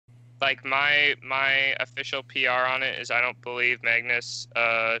like my official PR on it is I don't believe Magnus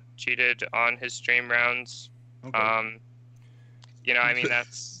cheated on his stream rounds. Okay. You know, I mean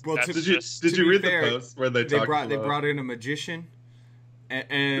that's Well, that's to- just Did you read fair, the post where they talked about... They brought in a magician,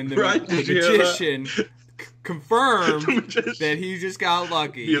 and the, Right, the did you hear that? magician confirmed The magician. that he just got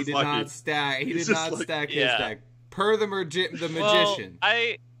lucky. He He is did lucky. not stack. He He's did just not lucky. stack his Yeah. deck per the magician.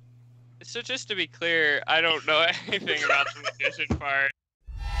 Well, so just to be clear, I don't know anything about the magician part.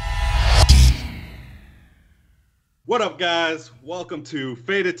 What up, guys? Welcome to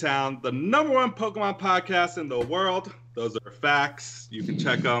Faded Town, the #1 Pokemon podcast in the world. Those are facts. You can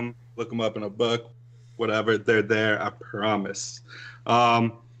check them, look them up in a book, whatever. They're there, I promise.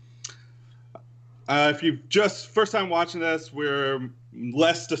 If you've just first time watching this, we're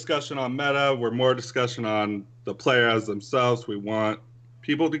less discussion on meta. We're more discussion on the players themselves. We want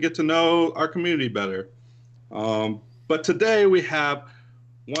people to get to know our community better. But today we have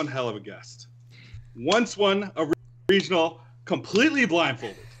one hell of a guest. Once won a regional completely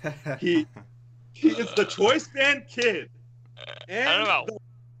blindfolded. He is the Choice Band Kid and I don't know.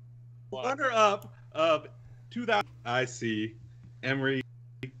 the runner-up of 2000 NAIC, Emery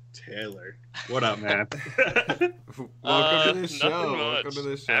Taylor. What up, man? Welcome to the show. Nothing much. Welcome to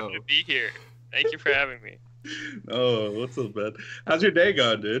the show. Happy to be here. Thank you for having me. Oh, what's up, man? How's your day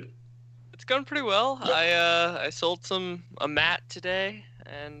going, dude? It's going pretty well. I sold a mat today,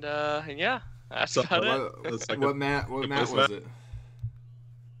 and yeah, that's So, about it. It's like What mat was it?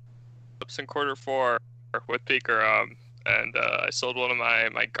 Ups in quarter 4 with Peaker, and I sold one of my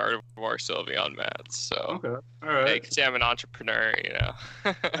Gardevoir Sylveon mats. So, Okay, all right. hey, 'cause I'm an entrepreneur, you know.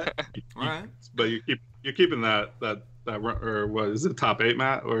 All right. But you're keeping that or what is it, top 8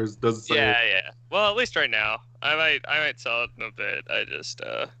 mat, or does it say? Yeah. Well, at least right now, I might sell it in a bit. I just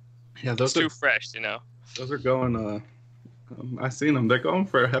Yeah, it's those too are fresh, you know. going. I seen them. They're going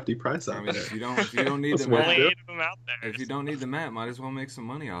for a hefty price I out mean, there. if you don't need That's the worth Only it. mat, 8 of them out there. if you don't need the mat, might as well make some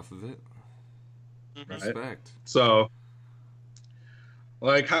money off of it. Mhm. Right. Respect. So,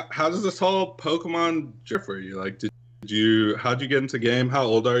 like, how does this whole Pokemon journey for you? Like, how'd you get into game? How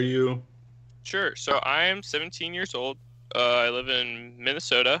old are you? Sure. So I'm 17 years old. I live in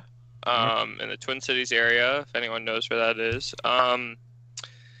Minnesota, in the Twin Cities area, if anyone knows where that is.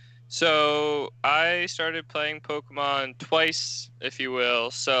 So I started playing Pokemon twice, if you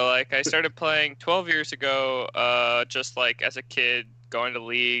will. So like I started playing 12 years ago, just like as a kid going to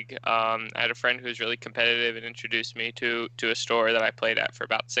League. I had a friend who was really competitive and introduced me to a store that I played at for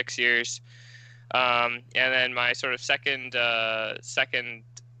about 6 years. And then my sort of second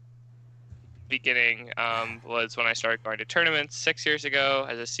beginning was when I started going to tournaments 6 years ago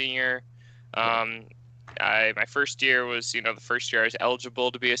as a senior. My first year was, the first year I was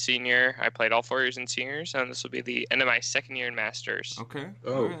eligible to be a senior. I played all 4 years in seniors, and this will be the end of my second year in Masters. Okay.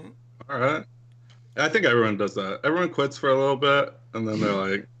 Oh, all right. I think everyone does that. Everyone quits for a little bit, and then they're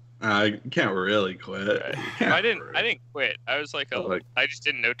like, "I can't really quit." Right. You can't I didn't really. quit. I was like, I just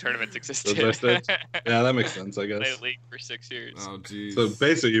didn't know tournaments existed. Existed? Yeah, that makes sense, I Played guess. League for 6 years. Oh, jeez. So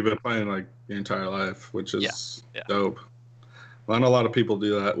basically, you've been playing like your entire life, which is Yeah. dope. Well, I know a lot of people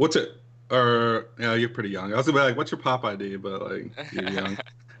do that. What's it? Or you're pretty young. I was gonna be like, "What's your pop ID?" But like, you're young.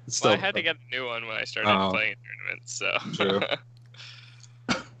 It's still Well, I had to get a new one when I started playing tournaments. So. True.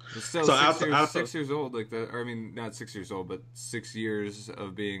 But still, So 6 years old, like that. Or I mean, not 6 years old, but 6 years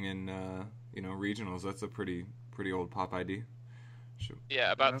of being in, regionals. That's a pretty old pop ID.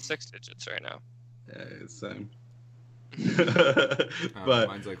 Yeah, about 6 digits right now. Yeah, it's same. But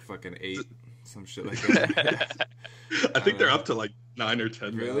mine's like fucking 8, some shit like that. I think they're up to like 9 or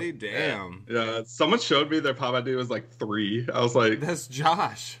 10. Really? Now. Damn. Yeah. Someone showed me their pop ID was like 3. I was like, That's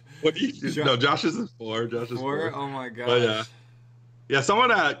Josh. "What do you?" No, Josh's is 4. Josh is 4. Oh my god. But yeah. Yeah,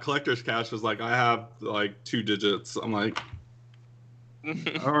 someone at Collector's Cash was like, "I have like 2 digits." I'm like,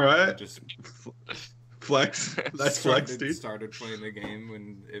 "All right, Just flex." That's flex, dude. Started playing the game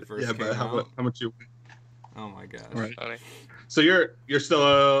when it first Yeah, came but out. how much you? Oh my gosh. All right. Funny. So you're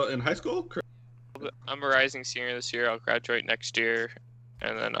still in high school? I'm a rising senior this year. I'll graduate next year,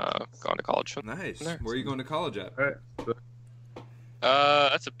 and then going to college. Nice. There. Where are you going to college at? All right.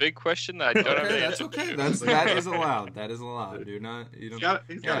 That's a big question that I don't have an Okay, that's answer okay. to. that is allowed. That is allowed. You don't. He's got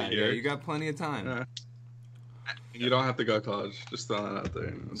a year. You got plenty of time. Yeah. You don't have to go to college. Just throwing that out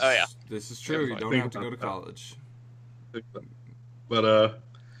there. Oh, yeah. This is true. You don't Think have to go to about that. college. But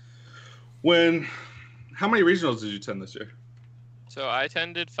how many regionals did you attend this year? So I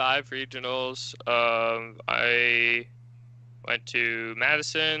attended 5 regionals. I went to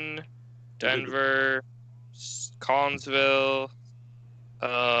Madison, Denver, Collinsville,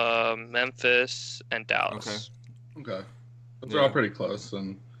 Memphis, and Dallas. Okay. Those Yeah. are all pretty close,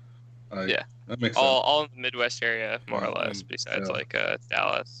 and Yeah. That makes all in the Midwest area, more or less, and- besides yeah. like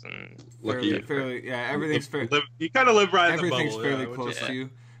Dallas and Lucky. fairly, yeah, everything's fair. You kind of live right in the Everything's bubble. fairly which close is to nice. you.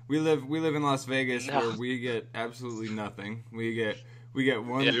 We live in Las Vegas No. where we get absolutely nothing. We get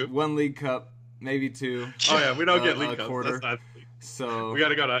one Yeah. one League Cup, maybe two. Oh yeah, we don't get a League Cups. quarter. That's not. So We got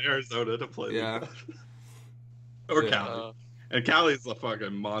to go to Arizona to play Yeah. League Cups. Or Yeah. Cali. And Cali's a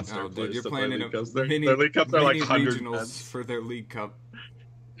fucking monster oh, place dude, you're to playing play in League a Cups. Their mini, League Cups are like mini 100 regionals events. for their League Cup.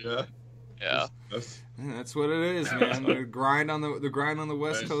 Yeah. yeah. That's- That's what it is, man. The grind on the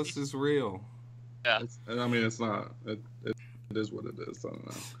West Nice. Coast is real. I mean, it's not. It is what it is. I don't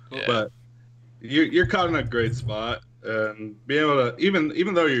know. Yeah. But you're caught in a great spot, and being able to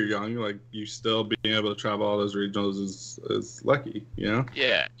even though you're young, like you still being able to travel all those regionals is lucky, you know.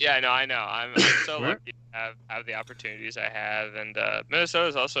 Yeah, I know. I'm so Where? lucky to have the opportunities I have, and Minnesota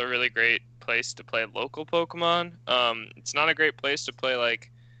is also a really great place to play local Pokemon. It's not a great place to play like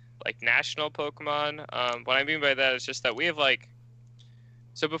national Pokemon. What I mean by that is just that we have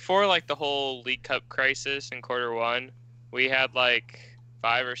so before like the whole League Cup crisis in Q1, we had like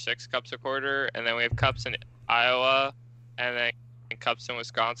 5 or 6 cups a quarter, and then we have cups in Iowa, and then cups in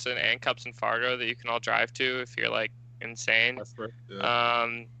Wisconsin, and cups in Fargo that you can all drive to if you're like insane. That's right.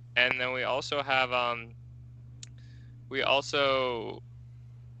 Yeah. And then we also have we also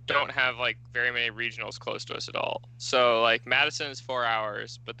don't have like very many regionals close to us at all. So like Madison is 4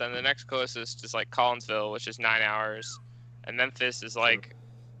 hours, but then the next closest is like Collinsville, which is 9 hours, and Memphis is like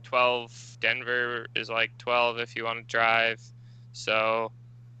 12. Denver is like 12 if you want to drive. So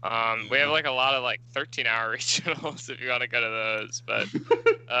we have like a lot of like 13-hour regionals if you want to go to those. But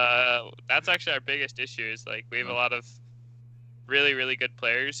that's actually our biggest issue is like we have a lot of really, really good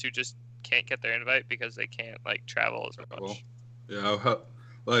players who just can't get their invite because they can't like travel as much. Yeah.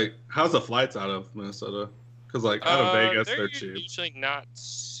 How's the flights out of Minnesota? Because like out of Vegas, they're cheap. Usually not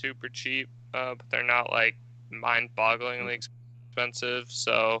super cheap, but they're not like mind-bogglingly expensive.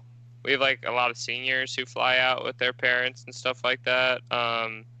 So we have like a lot of seniors who fly out with their parents and stuff like that.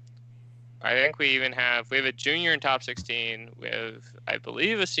 I think we have a junior in top 16. We have, I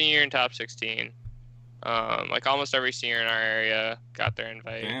believe, a senior in top 16. Like almost every senior in our area got their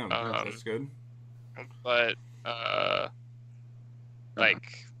invite. Damn, that's good. But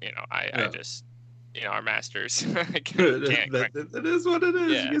like I just our masters. can't It is what it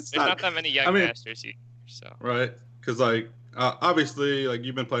is. yeah, there's not that many young masters either. So right, because like obviously like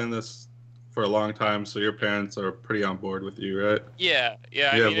you've been playing this for a long time, so your parents are pretty on board with you, right? Yeah. You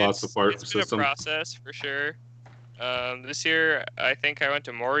have lots of support It's been a process for sure. This year, I think I went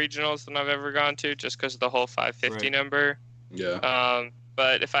to more regionals than I've ever gone to, just because of the whole 550 number. Yeah.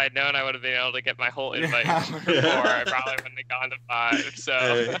 But if I had known I would have been able to get my whole invite before, I probably wouldn't have gone to 5. So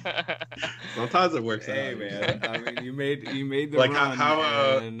Hey. Sometimes it works Hey out. man, I mean you made the Like, run, how,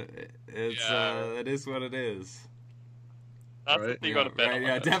 and it's it is what it is. that's Right. what you go to bed Right, on, yeah,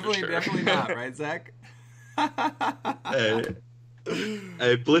 that's for definitely sure. definitely not, right, Zach? Hey,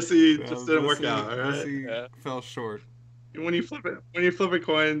 Blissey just didn't work out. All right. Blissey Yeah. fell short. When you flip it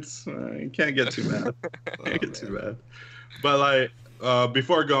coins, you can't get too mad. Can't get too mad. But like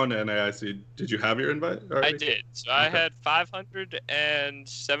before going to NAIC, did you have your invite already? I did. So I had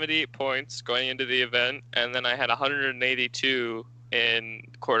 578 points going into the event, and then I had 182 in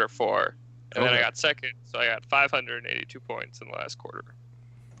Q4. And then I Okay. got second, so I got 582 points in the last quarter.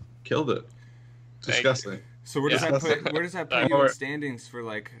 Killed it. Thank Disgusting. So where does Yeah. that put you in standings for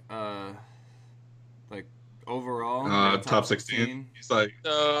like overall Top 16. So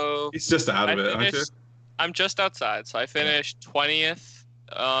He's just out of it, aren't you? I'm just outside, so I finished 20th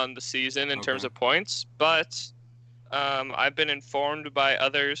on the season in terms Okay. of points, but I've been informed by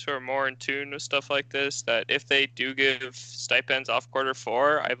others who are more in tune with stuff like this that if they do give stipends off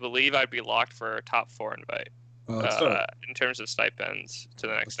Q4, I believe I'd be locked for a top 4 invite in terms of stipends to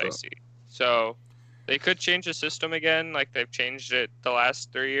the next That's IC. So they could change the system again, like they've changed it the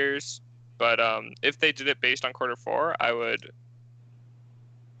last 3 years. But if they did it based on Q4, I would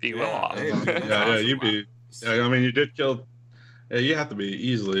be well off. hey, Yeah, you'd be. Yeah, I mean, you did kill. Yeah, you have to be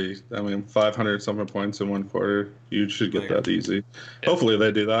easily. I mean, 500 something points in one quarter. You should get that easy. Yeah. Hopefully,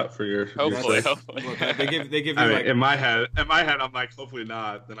 they do that for your. Hopefully. Look, they give you I mean, like in my head, I'm like, hopefully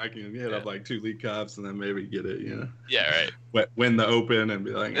not. Then I can hit up like 2 League Cups and then maybe get it. You know, Yeah, right. win the Open and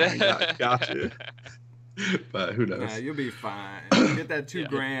be like, I got you. But who knows? nah, you'll be fine. Get that $2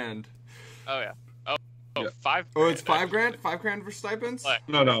 grand. Oh yeah. Oh, Yeah. 5. Oh, it's $5 grand. $5 for stipends. Like,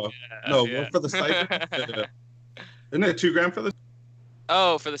 No, yeah. for the stipend. Isn't it $2 grand for the?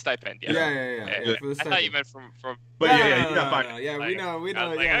 Oh, for the stipend. Yeah. Yeah. For the I stipend. thought you meant from. But No, yeah, no, you got no, 5. no. Yeah, we Like, know. I was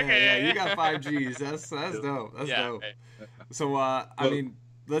like, Yeah. okay, yeah. You got 5 Gs. That's dope. That's Yeah. dope. Right. So I mean,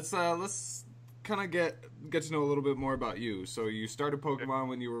 let's kind of get to know a little bit more about you. So you started Pokemon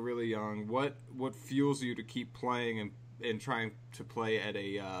when you were really young. What fuels you to keep playing and trying to play at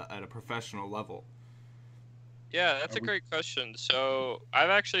a professional level? Yeah, that's a great question. So I've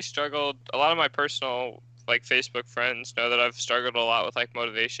actually struggled. A lot of my personal like Facebook friends know that I've struggled a lot with like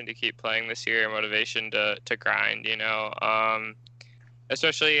motivation to keep playing this year, motivation to grind.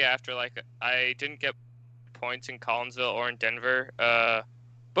 Especially after like I didn't get points in Collinsville or in Denver.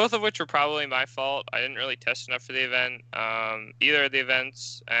 Both of which were probably my fault. I didn't really test enough for the event, either of the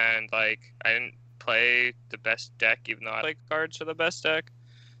events, and like I didn't play the best deck, even though I played cards for the best deck.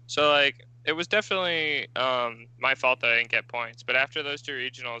 So like it was definitely my fault that I didn't get points. But after those two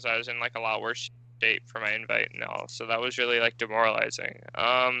regionals, I was in like a lot worse shape for my invite and all. So that was really like demoralizing.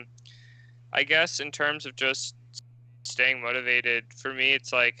 I guess in terms of just staying motivated, for me,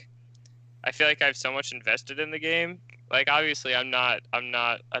 it's like I feel like I have so much invested in the game. Like obviously I'm not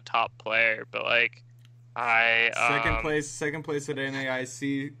a top player, but like second place at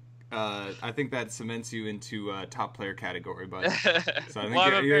NAIC. I think that cements you into top player category, but so I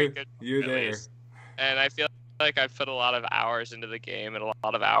think you're there. And I feel like I've put a lot of hours into the game and a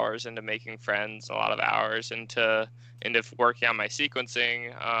lot of hours into making friends, a lot of hours into working on my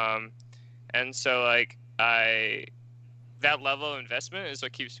sequencing. And so like that level of investment is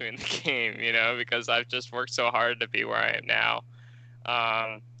what keeps me in the game, because I've just worked so hard to be where I am now.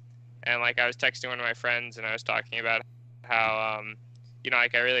 And like I was texting one of my friends and I was talking about how,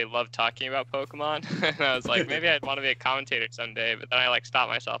 like I really love talking about Pokemon. And I was like, maybe I'd want to be a commentator someday. But then I like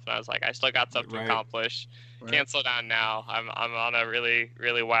stopped myself and I was like, I still got stuff to accomplish. Right. Can't slow down now. I'm on a really,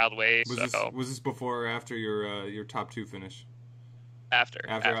 really wild wave. Was this before or after your top 2 finish? After.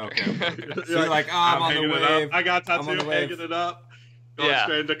 Okay. So you're like, I'm on the wave. I got tattoo hanging it up. Going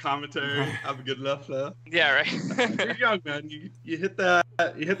straight into commentary. I'm good enough now. Yeah, right. You're young, man. You hit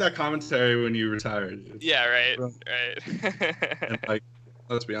that commentary when you retired. Yeah, right. And like,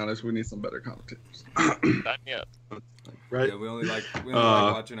 let's be honest, we need some better commentators. Right? Yeah, we only like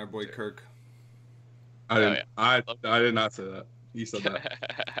watching our boy Kirk. I did not say that. You said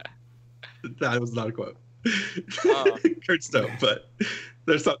that. That was not a quote. Kurt's dope, but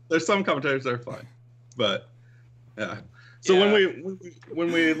there's some commentators that are fine, but yeah. So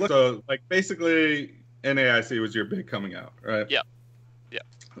when we look, so like basically NAIC was your big coming out, right? Yeah.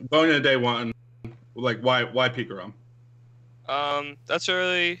 Going into day one, like why Pikarom? That's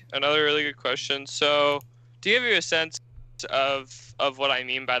another really good question. So to give you a sense of what I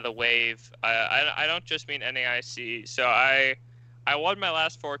mean by the wave, I don't just mean NAIC. So I won my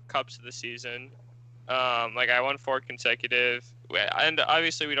last 4 cups of the season. I won 4 consecutive, and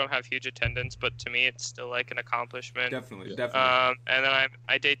obviously we don't have huge attendance, but to me it's still like an accomplishment. Definitely. And then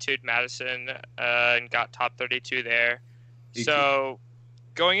I day 2'd Madison and got top 32 there. So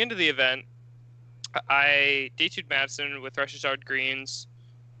going into the event, I day 2'd Madison with Rushard Greens,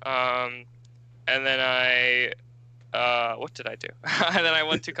 and then what did I do? And then I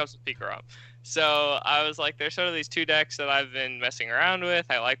won 2 cups of Pikarom. So I was like, there's sort of these 2 decks that I've been messing around with.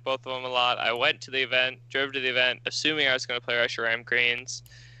 I like both of them a lot. I went to the event, drove to the event, assuming I was going to play Reshiram Greens.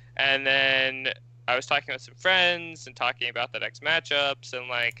 And then I was talking with some friends and talking about the deck's matchups. And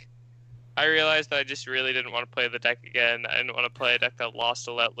like, I realized that I just really didn't want to play the deck again. I didn't want to play a deck that lost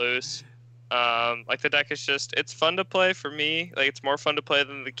to let loose. Like the deck is just, it's fun to play for me. Like it's more fun to play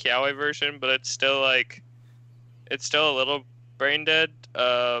than the Kiawe version, but it's still a little brain dead.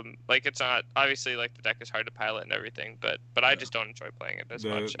 Like it's not, obviously like the deck is hard to pilot and everything, but I just don't enjoy playing it as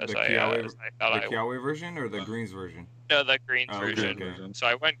much as I thought I would. The Kiawe version or the Greens version? No, the Greens version. So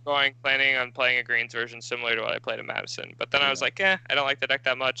I went planning on playing a Greens version similar to what I played in Madison, but then I was like, I don't like the deck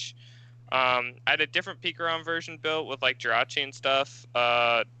that much. I had a different Pikarom version built with like Jirachi and stuff,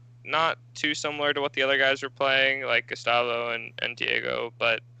 not too similar to what the other guys were playing, like Gustavo and Diego,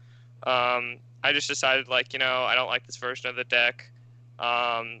 but I just decided like, I don't like this version of the deck.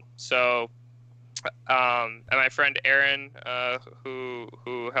 And my friend Aaron,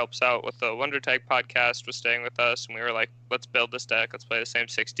 who helps out with the Wonder Tag podcast, was staying with us, and we were like, let's build this deck. Let's play the same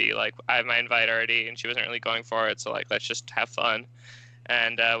 60. Like, I have my invite already, and she wasn't really going for it, so like, let's just have fun.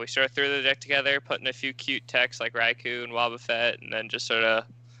 And we sort of threw the deck together, put in a few cute texts like Raikou and Wobbuffet, and then just sort of,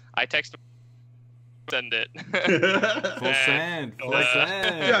 I texted send it. Full send.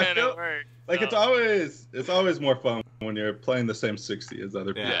 Yeah, I feel, like it's always more fun when you're playing the same 60 as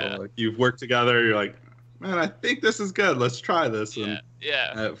other people. Yeah. Like you've worked together, you're like, man, I think this is good. Let's try this. And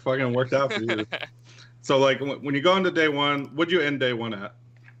it fucking worked out for you. So like when you go into day one, what'd you end day one at?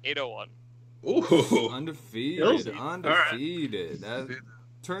 801. Ooh, undefeated. Right. That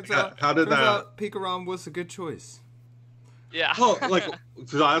turns out Pikarom was a good choice. Yeah. Oh, like,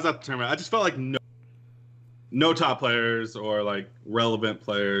 because I was at the tournament, I just felt like no top players or like relevant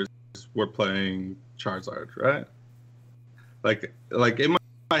players were playing Charizard, right? Like in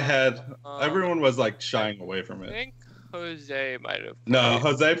my head, everyone was like shying away from I it. think Jose might have. No,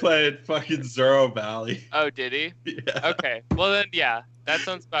 Jose played fucking Zero Valley. Oh, did he? Yeah. Okay. Well then, yeah, that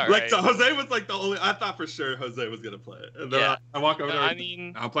sounds about Like, right. so Jose was like the only. I thought for sure Jose was gonna play it, and then Yeah. I walk over No, there. I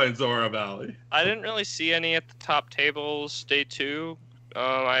mean, I'm playing Zora Valley. I didn't really see any at the top tables day 2.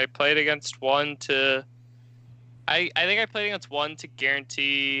 I played against one to. I think I played against one to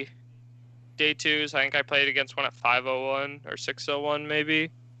guarantee day 2s. I think I played against one at 501 or 601 maybe.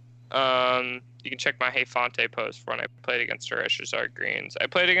 You can check my Hey Fonte post for when I played against Areshazard Greens. I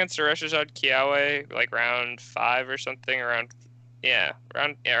played against Areshazard Kiawe like round 5 or something, around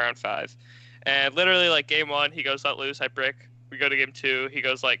 5. And literally like game 1, he goes let loose, I brick. We go to game 2, he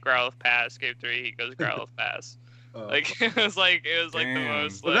goes like Growlithe pass. Game 3, he goes Growlithe pass. Like it was like the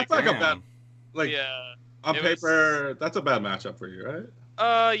most. But like, that's like a bad. Like yeah. on paper, that's a bad matchup for you,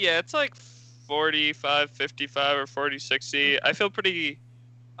 right? Yeah, it's like 45-55 or 40-60. I feel pretty.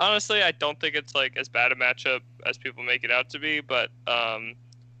 Honestly, I don't think it's like as bad a matchup as people make it out to be, but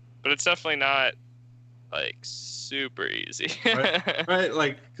it's definitely not like super easy. Right?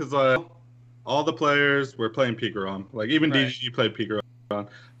 Like, because all the players were playing Pikarom. Like, even DGG played Pikarom.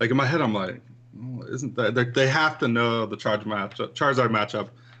 Like, in my head, I'm like, oh, isn't that... They have to know the Charizard matchup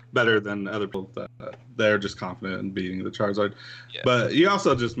better than other people that they're just confident in beating the Charizard. Yeah. But you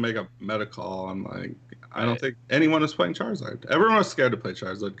also just make a meta call on, like, I don't think anyone was playing Charizard. Everyone was scared to play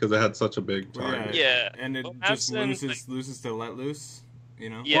Charizard because it had such a big target. Yeah. And it just loses to Let Loose, you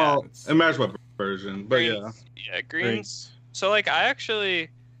know? Yeah. Well, it matters what version, but Greens, yeah. Greens. So, like, I actually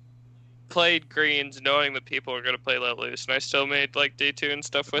played Greens knowing that people were going to play Let Loose, and I still made, like, day 2 and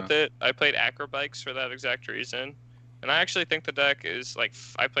stuff with it. I played Acrobikes for that exact reason. And I actually think the deck is, like,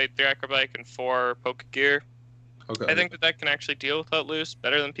 I played 3 Acrobike and 4 Pokegear. Okay. I think the deck can actually deal with Let Loose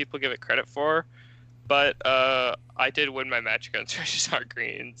better than people give it credit for. But I did win my match against Charizard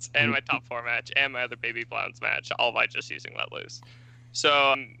Greens and my top 4 match and my other Baby Blondes match, all by just using Let Loose.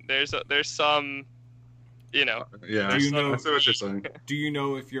 So there's some, you know. Yeah, I see what you're saying. Do you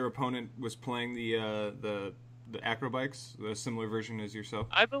know if your opponent was playing the Acrobikes, the similar version as yourself?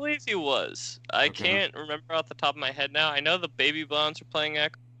 I believe he was. I can't remember off the top of my head now. I know the Baby Blondes were playing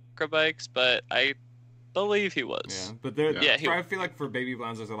Acrobikes, but I believe he was. Yeah, but I feel like for Baby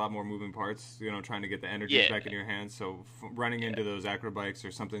Blondes, there's a lot more moving parts. You know, trying to get the energy back in your hands. So running into those Acrobikes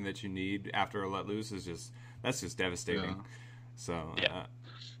or something that you need after a Let Loose is just devastating. Yeah. So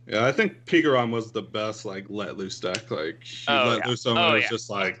yeah, I think Pikarom was the best like Let Loose deck. Like he let loose someone was just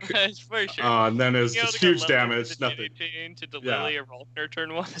like for sure. And then it was just huge damage. Nothing. To Delily or Volkner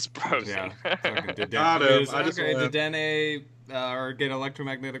turn 1 is broken. Yeah. Got him. I just Dedenne or get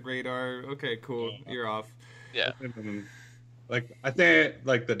Electromagnetic Radar. Okay, cool. You're off. Yeah. Like I think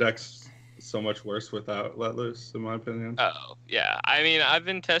like the deck's so much worse without Let Loose, in my opinion. Oh yeah. I mean, I've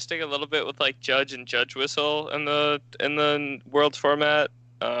been testing a little bit with like Judge and Judge Whistle in the Worlds format.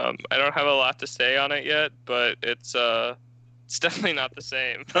 I don't have a lot to say on it yet, but it's definitely not the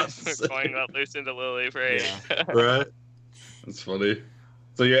same as going Let Loose into Lily, right? Yeah. Right. That's funny.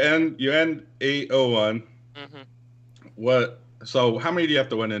 So you end 8-0-1. Mm-hmm. What? So how many do you have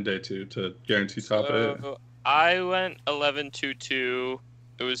to win in day 2 to guarantee top 8? I went 11-2-2.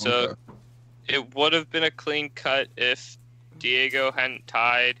 It was it would have been a clean cut if Diego hadn't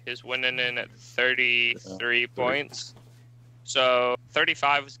tied his winning in at 33 points. So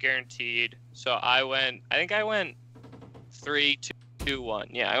 35 was guaranteed. So I think I went 3-2-1.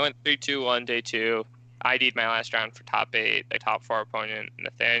 Yeah, I went 3-2-1 day 2. ID'd my last round for top 8. I top 4 opponent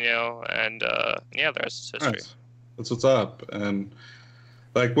Nathaniel, and the rest is history. Nice. That's what's up. And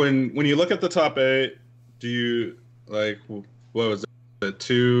like when you look at the top 8, do you like what was it?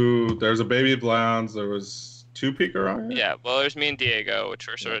 2. There's a Baby Blondes. There was 2 Pikarom. Yeah, well, there's me and Diego, which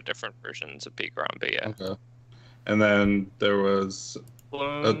were sort of different versions of Pikarom, but yeah. Okay. And then there was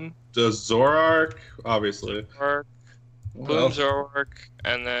Bloom, the Zoroark, obviously. Bloom, Zoroark,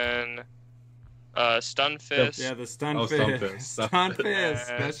 and then Stunfisk. Yeah, the Stunfisk.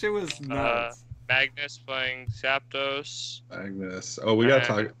 Stunfisk. That shit was nuts. Magnus playing Zapdos. Magnus. Oh, we gotta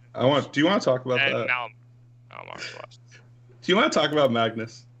talk. Do you want to talk about that? Do you want to talk about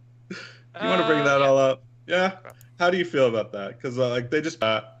Magnus? Do you want to bring that all up? Yeah. How do you feel about that? Because like they just.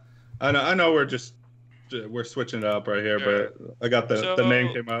 I know we're switching it up right here, but I got the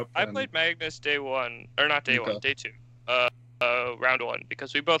name came up. I played Magnus day 1, or not day 1, day 2. Round 1,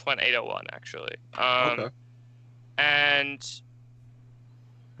 because we both went 8-0-1 actually. Okay. And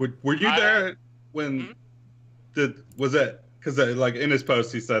were you there when Was it because like in his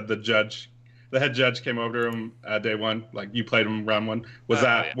post he said the head judge came over to him at day one, like you played him round one.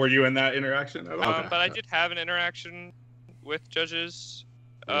 Yeah. Were you in that interaction at all? Okay. But I did have an interaction with judges.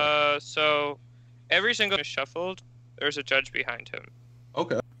 Yeah. So every single time shuffled, there's a judge behind him.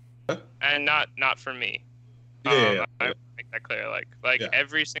 Okay. And not for me. Yeah. I make that clear. Like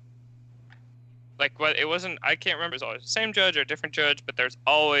every single, like what it wasn't. I can't remember. It's always the same judge or a different judge, but there's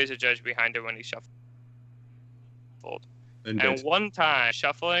always a judge behind him when he shuffled. And one time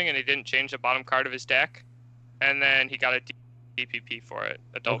shuffling, and he didn't change the bottom card of his deck, and then he got a DPP for it,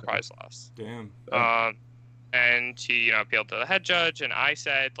 a double prize loss. Damn. And he appealed to the head judge, and I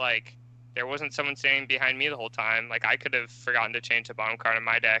said like there wasn't someone standing behind me the whole time. Like I could have forgotten to change the bottom card of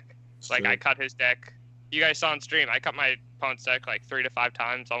my deck. Like I cut his deck. You guys saw on stream. I cut my opponent's deck like 3 to 5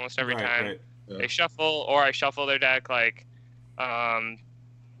 times almost every time. Right. Yeah. They shuffle or I shuffle their deck. Like,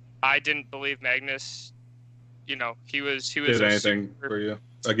 I didn't believe Magnus. He was did anything for you.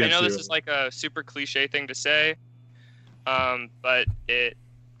 I know this is like a super cliche thing to say, but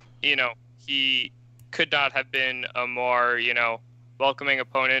he could not have been a more welcoming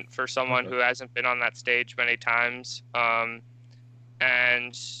opponent for someone who hasn't been on that stage many times. And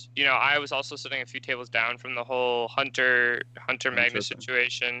I was also sitting a few tables down from the whole Hunter Magnus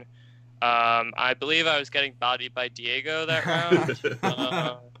situation. I believe I was getting bodied by Diego that round.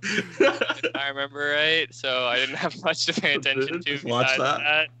 If I remember right, so I didn't have much to pay attention to besides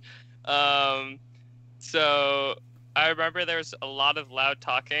that. So I remember there was a lot of loud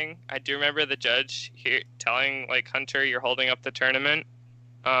talking. I do remember the judge telling like Hunter, "You're holding up the tournament."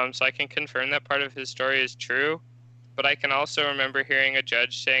 So I can confirm that part of his story is true. But I can also remember hearing a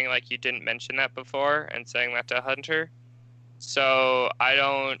judge saying like you didn't mention that before and saying that to Hunter. So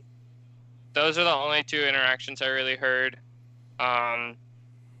those are the only 2 interactions I really heard.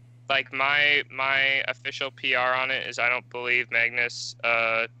 Like my official PR on it is I don't believe Magnus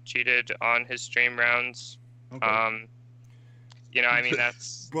cheated on his stream rounds. Okay. I mean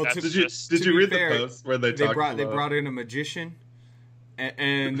that's Well, that's did you read the post where they brought in a magician,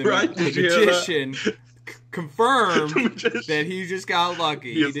 and the Right, magician confirmed that he just got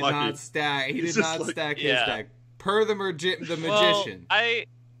lucky. He did not stack. He did not stack his deck per the magician.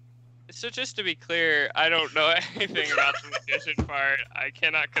 So just to be clear, I don't know anything about the magician part. I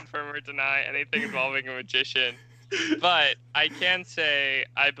cannot confirm or deny anything involving a magician. But I can say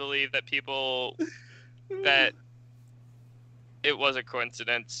I believe that that it was a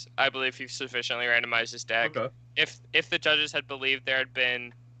coincidence. I believe he sufficiently randomized his deck. Okay. If the judges had believed there had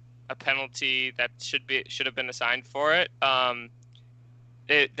been a penalty that should have been assigned for it,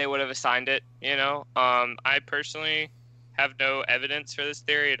 they would have assigned it. I personally have no evidence for this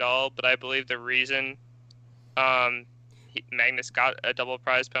theory at all, but I believe the reason Magnus got a double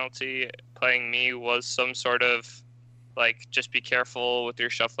prize penalty playing me was some sort of like just be careful with your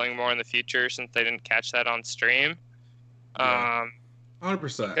shuffling more in the future since they didn't catch that on stream.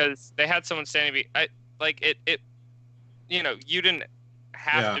 100%. Because they had someone standing you didn't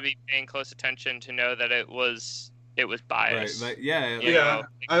have to be paying close attention to know that it was biased. Right.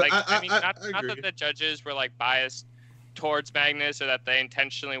 Not that the judges were like biased towards Magnus or that they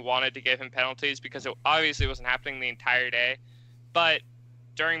intentionally wanted to give him penalties, because it obviously wasn't happening the entire day. But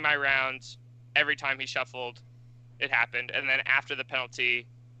during my rounds, every time he shuffled, it happened, and then after the penalty,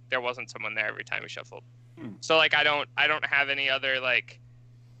 there wasn't someone there every time he shuffled. So like I don't have any other like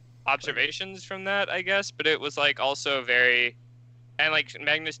observations from that, I guess, but it was like also very, and like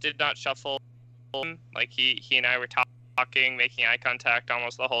Magnus did not shuffle. Like he and I were talking, making eye contact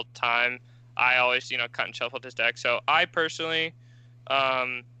almost the whole time. I always, cut and shuffled his deck. So I personally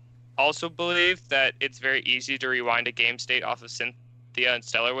also believe that it's very easy to rewind a game state off of Cynthia and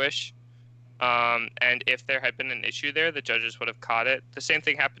Stellar Wish. And if there had been an issue there, the judges would have caught it. The same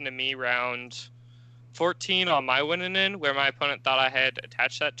thing happened to me round 14 on my winning in, where my opponent thought I had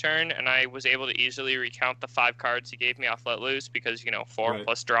attached that turn, and I was able to easily recount the 5 cards he gave me off Let Loose because, 4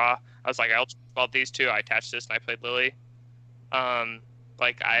 plus draw. I was like, I'll about these 2. I attached this, and I played Lily.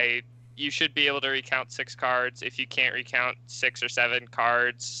 You should be able to recount 6 cards. If you can't recount 6 or 7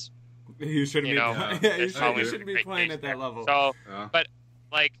 cards, you shouldn't be playing at that level. So, but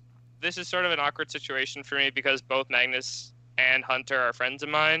this is sort of an awkward situation for me because both Magnus and Hunter are friends of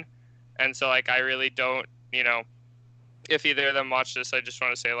mine, and so I really don't, if either of them watch this, I just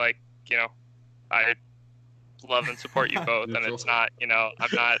want to say I love and support you both, and it's not,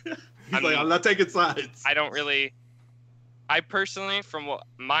 I'm not taking sides. I personally, from what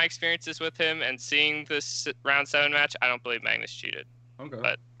my experiences with him and seeing this round 7 match, I don't believe Magnus cheated. Okay.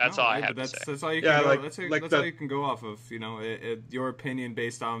 But that's all I have to say. That's all you can go. That's all you can go off of. Your opinion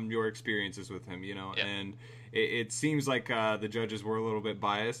based on your experiences with him. And it seems like the judges were a little bit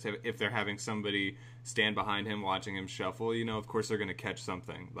biased if they're having somebody stand behind him watching him shuffle. You know, of course they're going to catch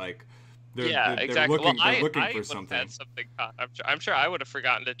something. Like, exactly. They're looking I for something. had something caught. I'm sure I would have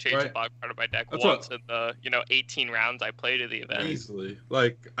forgotten to change the bottom part of my deck That's once in the 18 rounds I played of the event. Easily.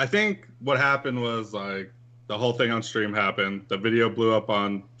 Like, I think what happened was, like, the whole thing on stream happened. The video blew up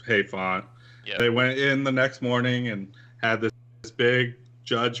on HeyFont. Yep. They went in the next morning and had this big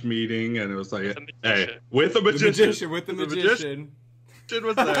judge meeting, and it was like, hey, with the magician. With the magician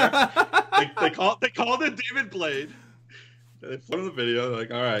was there. they called it David Blade. They filmed the video.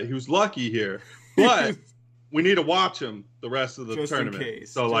 Like, all right, he was lucky here, but we need to watch him the rest of the just tournament. In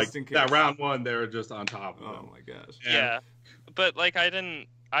case. So, just like, in case. that round one, they were just on top of him. Oh my gosh. Yeah, but like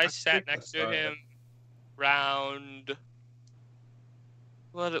I sat next to him round.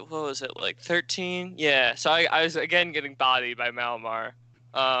 What was it, like 13? Yeah. So I was again getting bodied by Malamar,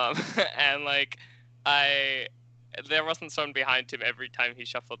 and like there wasn't someone behind him every time he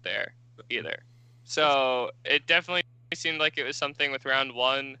shuffled there either. So it definitely seemed like it was something with round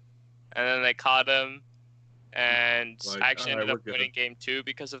 1, and then they caught him, and like, actually ended up winning game 2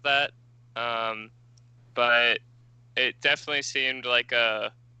 because of that. But it definitely seemed like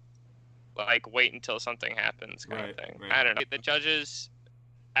a wait until something happens kind of thing. Right. I don't know. The judges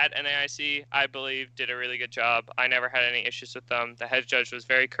at NAIC, I believe, did a really good job. I never had any issues with them. The head judge was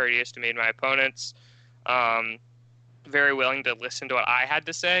very courteous to me and my opponents. Very willing to listen to what I had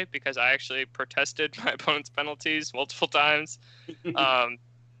to say, because I actually protested my opponent's penalties multiple times.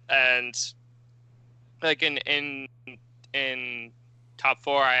 And like in top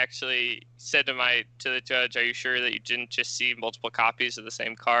 4, I actually said to the judge, "Are you sure that you didn't just see multiple copies of the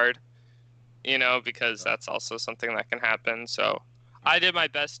same card?" You know, because that's also something that can happen. So I did my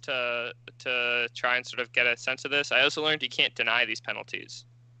best to try and sort of get a sense of this. I also learned you can't deny these penalties.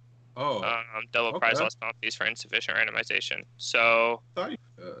 Double prize loss penalties for insufficient randomization. So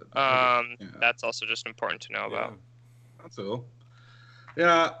that's also just important to know about. That's all.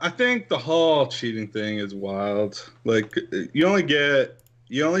 Yeah, I think the whole cheating thing is wild. Like, you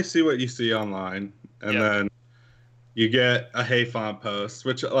only see what you see online, and then you get a HeyFont post,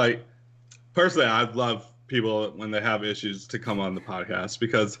 which, like, personally, I love people when they have issues to come on the podcast,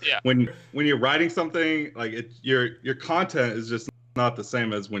 because when you're writing something, like, your content is just not the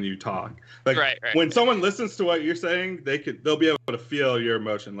same as when you talk. Like, when someone listens to what you're saying, they'll be able to feel your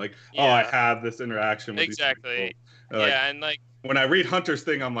emotion. Like, oh, I have this interaction with these people. Like, and like when I read Hunter's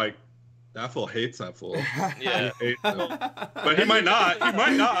thing, I'm like, that fool hates that fool. Yeah. He hates him. But he might not. He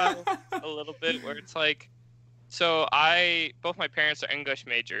might not. A little bit, where it's like, so both my parents are English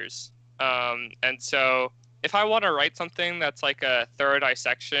majors, and so if I want to write something that's like a thorough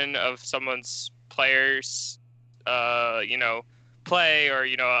dissection of someone's players, play, or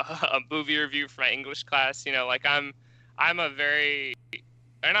a movie review for my English class, like I'm a very,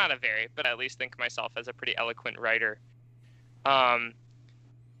 or not a very, but at least think of myself as a pretty eloquent writer,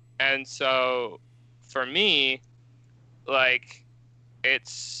 and so for me, like,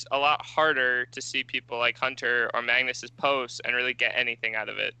 it's a lot harder to see people like Hunter or Magnus's posts and really get anything out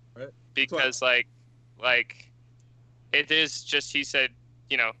of it, because like it is just he said,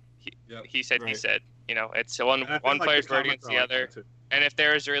 he said, he said. It's one player's word against the other, and if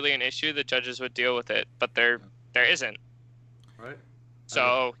there is really an issue, the judges would deal with it. But there isn't. Right.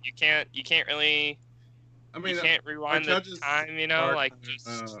 So you can't really. I mean, you can't rewind the time.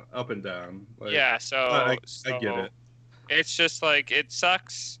 Just up and down. Like, yeah. So I get it. It's just like, it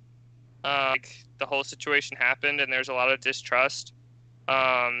sucks. Like, the whole situation happened, and there's a lot of distrust.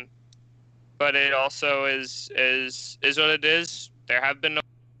 But it also is what it is. There have been no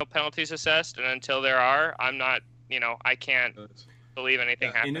penalties assessed, and until there are, I'm not, I can't believe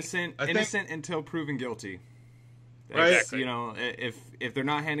anything happened. Innocent until proven guilty. Right. Exactly. If they're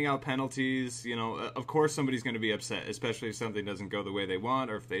not handing out penalties, of course somebody's going to be upset, especially if something doesn't go the way they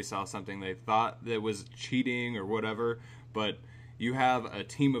want, or if they saw something they thought that was cheating or whatever. But you have a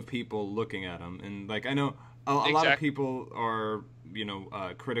team of people looking at them, and like, I know a lot of people are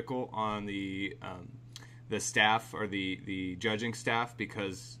critical on the staff, or the judging staff,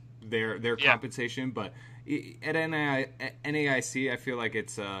 because their compensation, but at NAIC, I feel like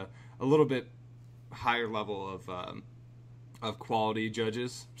it's a little bit higher level of quality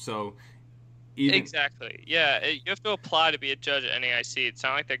judges. So exactly, you have to apply to be a judge at NAIC. It's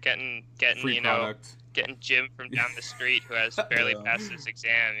not like they're getting free product. Getting Jim from down the street who has barely passed his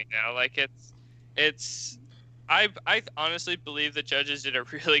exam. Like, it's. I honestly believe the judges did a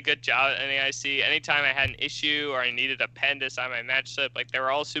really good job at NAIC. Anytime I had an issue or I needed a pen to sign my match slip, like, they were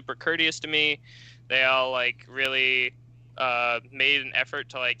all super courteous to me. They all, like, really made an effort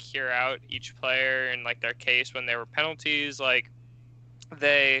to like hear out each player and like their case when there were penalties. Like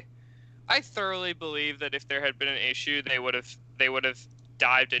I thoroughly believe that if there had been an issue, they would have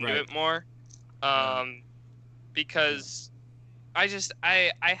dived into it more. Because I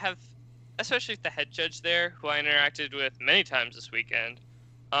have, especially with the head judge there, who I interacted with many times this weekend.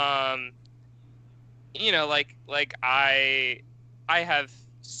 You know, like I have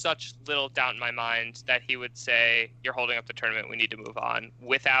such little doubt in my mind that he would say, "You're holding up the tournament. We need to move on,"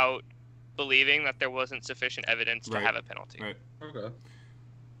 without believing that there wasn't sufficient evidence to have a penalty. Right. Okay.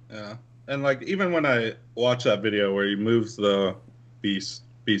 Yeah. And like even when I watch that video where he moves the beast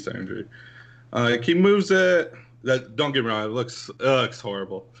energy, like he moves it. That don't get me wrong, it looks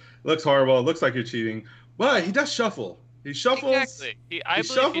horrible. It looks horrible. It looks like you're cheating. But he does shuffle. He shuffles. Exactly. I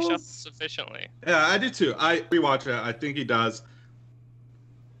believe he shuffles sufficiently. Yeah, I do too. I rewatch it. I think he does.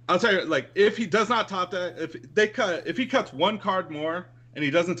 I'll tell you, like if he does not top deck, if he cuts one card more and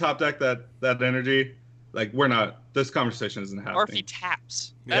he doesn't top deck that energy, like this conversation isn't happening. Or if he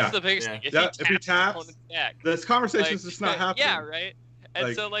taps. That's the biggest thing. If he taps, this conversation is just not happening. Yeah, right.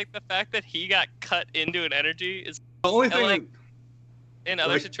 And so like the fact that he got cut into an energy is the only thing. Like, in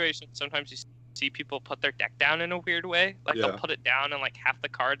other situations, sometimes you see people put their deck down in a weird way. Like they'll put it down and like half the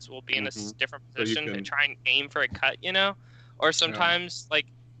cards will be in a different position and try and aim for a cut, you know? Or sometimes like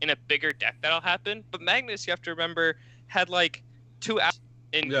in a bigger deck that'll happen. But Magnus, you have to remember, had like 2 outs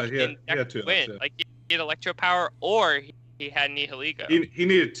in deck to win. Yeah. Like he had Electro Power or he had Nihiligo. He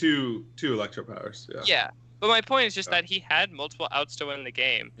needed two Electro Powers. Yeah. Yeah. But my point is just that he had multiple outs to win the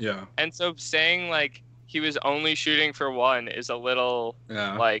game. Yeah. And so saying like he was only shooting for 1 is a little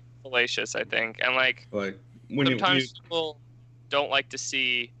like fallacious, I think. And like sometimes people don't like to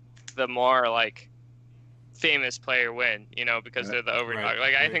see the more like famous player win, you know, because they're the overdog.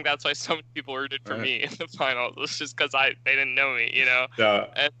 Like I think that's why so many people rooted for me in the finals. It's just because they didn't know me, you know. Yeah.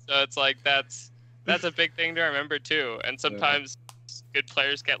 And so it's like that's a big thing to remember too. And sometimes good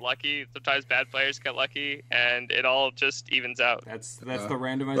players get lucky, sometimes bad players get lucky, and it all just evens out. That's the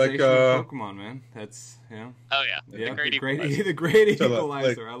randomization of Pokemon, man. That's Oh yeah. The great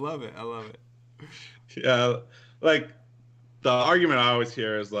equalizer. Like, I love it. Yeah, like the argument I always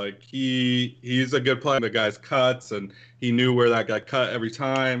hear is like he's a good player. The guy's cuts, and he knew where that guy cut every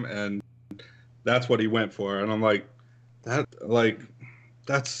time, and that's what he went for. And I'm like,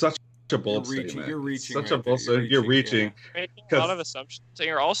 that's such a bold statement. You're reaching. Such a bold statement. You're reaching. You're making a lot of assumptions, and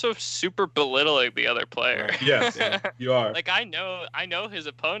you're also super belittling the other player. Right. Yes, you are. Like I know his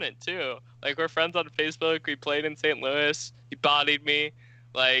opponent too. Like we're friends on Facebook. We played in St. Louis. He bodied me.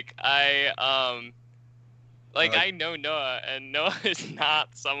 Like I know Noah, and Noah is not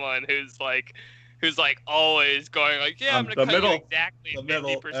someone who's like always going like, I'm gonna cut you exactly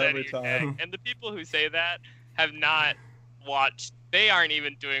 50% of your deck. And the people who say that have not watched. They aren't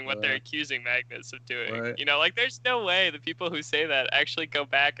even doing what they're accusing Magnus of doing. Right. You know, like there's no way the people who say that actually go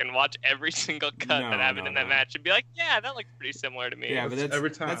back and watch every single cut that happened in that match and be like, yeah, that looks pretty similar to me. Yeah, but that's every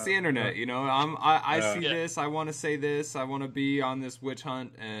time. That's the internet, you know. I see this. I want to say this. I want to be on this witch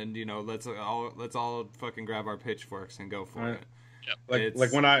hunt, and you know, let's all fucking grab our pitchforks and go for it. Yep.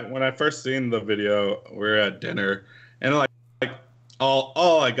 Like when I first seen the video, we were at dinner, and like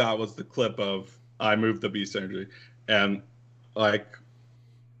all I got was the clip of I moved the beast energy, and like,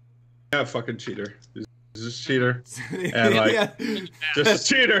 fucking cheater. He's just a cheater. And like, just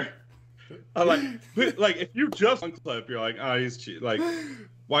a cheater. I'm like, if you just one clip, you're like, he's cheating. Like,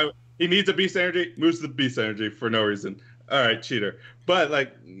 why? He needs a beast energy, moves the beast energy for no reason. All right, cheater. But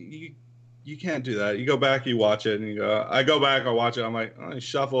like, you can't do that. You go back, you watch it, and you go. I go back, I watch it. I'm like, he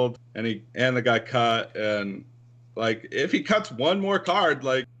shuffled, and the guy cut, and like, if he cuts one more card,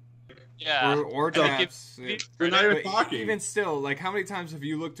 like. Yeah, or taps. You're not even talking. Even still, like how many times have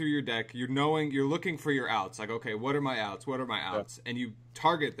you looked through your deck? You're looking for your outs. Like, okay, what are my outs? What are my outs? Yeah. And you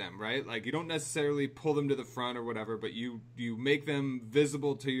target them, right? Like you don't necessarily pull them to the front or whatever, but you make them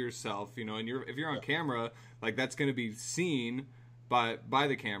visible to yourself, you know. And if you're on camera, like that's going to be seen by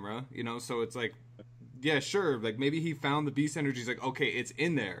the camera, you know. So it's like, yeah, sure. Like maybe he found the beast energy. He's like, okay, it's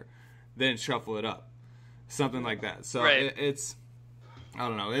in there. Then shuffle it up, something like that. So it's. I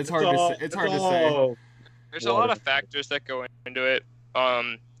don't know. It's hard to say. There's a lot of factors that go into it,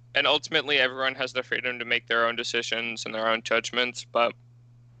 and ultimately everyone has the freedom to make their own decisions and their own judgments. But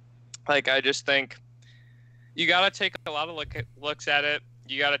like, I just think you got to take a lot of looks at it.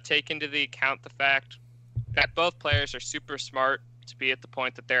 You got to take into the account the fact that both players are super smart to be at the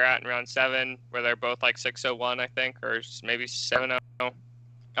point that they're at in round 7, where they're both like 6-0-1, I think, or maybe 7-0.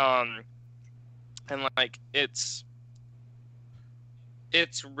 And like it's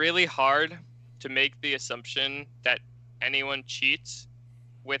really hard to make the assumption that anyone cheats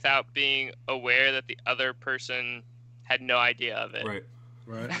without being aware that the other person had no idea of it.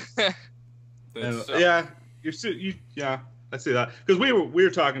 Right. That's, yeah, I see that, because we were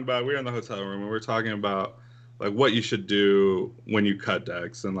talking about, we were in the hotel room and we were talking about like what you should do when you cut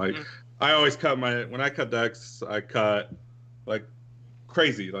decks, and like I always when I cut decks, I cut like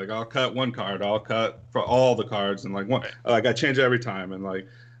crazy. Like I'll cut one card, I'll cut for all the cards, and like like I change it every time, and like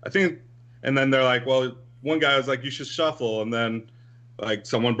I think, and then they're like, well, one guy was like, you should shuffle, and then like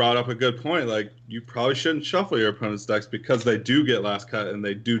someone brought up a good point, like you probably shouldn't shuffle your opponent's decks because they do get last cut and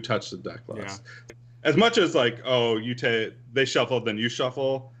they do touch the deck last. Yeah. As much as like, oh, they shuffle, then you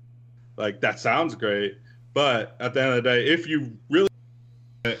shuffle, like that sounds great, but at the end of the day, if you really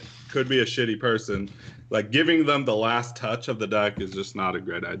could be a shitty person, like giving them the last touch of the deck is just not a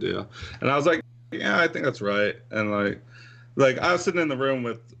great idea. And I was like, yeah, I think that's right. And like I was sitting in the room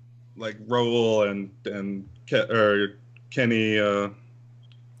with like Raul and Kenny,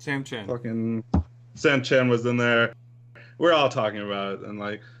 Sam Chen. Fucking Sam Chen was in there. We're all talking about it, and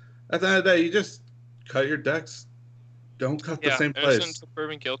like at the end of the day, you just cut your decks. Don't cut the same place. Innocent until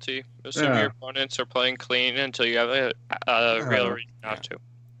proven guilty. Assume your opponents are playing clean until you have a real reason not to.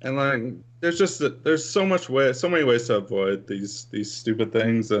 And like, there's so many ways to avoid these stupid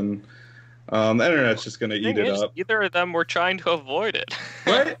things, and the internet's just gonna eat it up. Either of them were trying to avoid it,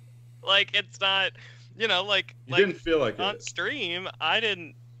 right? Like it's not, like you didn't feel like on stream. I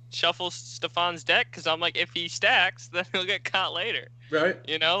didn't shuffle Stefan's deck because I'm like, if he stacks, then he'll get caught later. Right.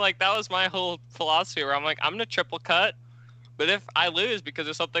 Like that was my whole philosophy where I'm like, I'm gonna triple cut, but if I lose because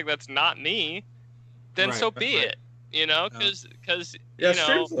of something that's not me, then so be it. Because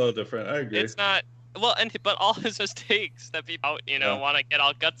stream's a little different. I agree. It's not but all his mistakes that people want to get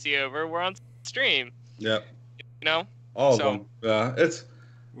all gutsy over were on stream. Yeah. All of them. Yeah. It's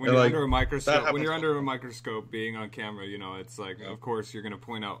when you're under a microscope. When you're under a microscope, being on camera, it's like, of course, you're gonna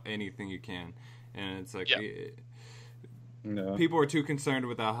point out anything you can, and it's like, people are too concerned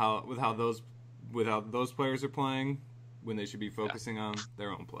with how those players are playing when they should be focusing on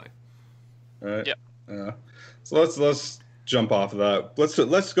their own play. Right. Yeah. Yeah. So let's jump off of that.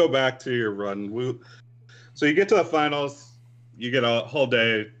 Let's go back to your run. So you get to the finals, you get a whole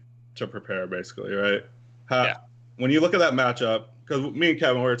day to prepare, basically, right? When you look at that matchup, because me and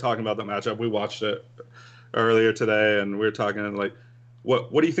Kevin, we were talking about that matchup. We watched it earlier today, and we were talking like,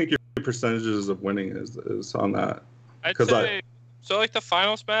 what do you think your percentages of winning is on that? I'd say so. Like the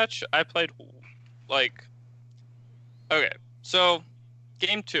finals match, I played so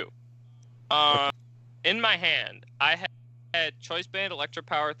game 2. In my hand, I had Choice Band, Electro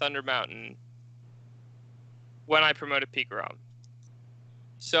Power, Thunder Mountain when I promoted Pikarom.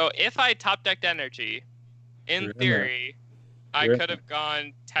 So if I top decked Energy, in theory, I could have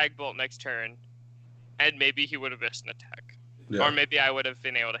gone Tag Bolt next turn, and maybe he would have missed an attack. Yeah. Or maybe I would have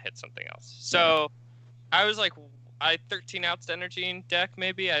been able to hit something else. So I was like, I had 13 outs to Energy in deck,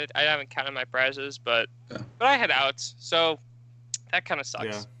 maybe. I haven't counted my prizes, but I had outs, so that kind of sucks.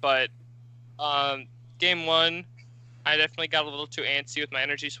 Yeah. But game 1, I definitely got a little too antsy with my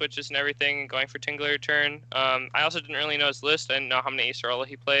energy switches and everything, and going for Tingler turn. I also didn't really know his list. I didn't know how many Acerola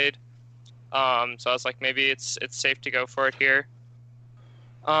he played. So I was like, maybe it's safe to go for it here.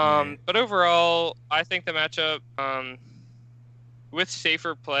 But overall, I think the matchup, with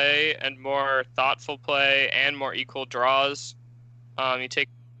safer play and more thoughtful play and more equal draws, you take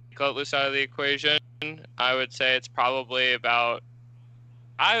Loose out of the equation, I would say it's probably about...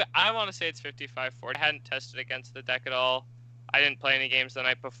 I want to say it's 55-40. I hadn't tested against the deck at all. I didn't play any games the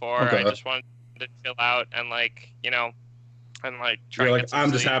night before. Okay. I just wanted to chill out and try. You're like,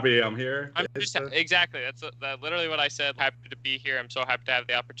 I'm just happy I'm here. Exactly. That's literally what I said. Happy to be here. I'm so happy to have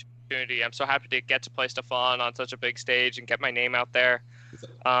the opportunity. I'm so happy to get to play Stefan on such a big stage and get my name out there.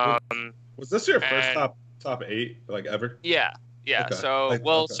 Was this your first top 8 ever? Yeah. Okay. So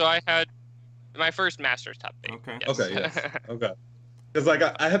I had my first Masters top 8. Okay. Yes. Okay. Yes. Okay. Because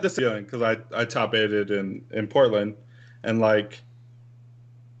I had this feeling because I top 8'd in Portland, and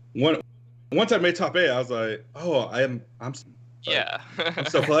once I made top 8, I was like, oh, I'm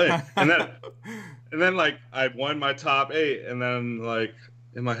still playing, and then I won my top 8, and then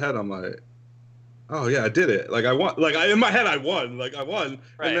in my head I'm like, oh yeah, I did it, I won, in my head I won, right.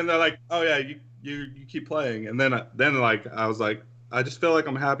 And then they're like, oh yeah, you keep playing, and then I was like, I just feel like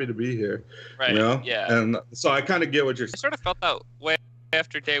I'm happy to be here, right? Yeah. And so I kind of get what you're saying. I sort of felt that way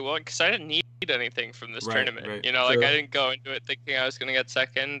after day 1 because I didn't need anything from this tournament. Right. I didn't go into it thinking I was going to get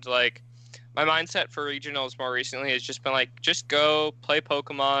second. My mindset for regionals more recently has just been just go play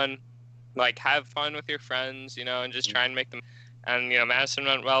Pokemon, have fun with your friends, and just try and make them And Madison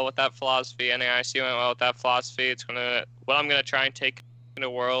went well with that philosophy. NAIC went well with that philosophy. It's what I'm gonna try and take into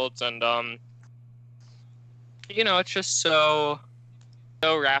Worlds, and it's just so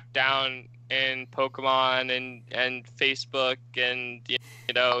wrapped down in Pokemon and Facebook and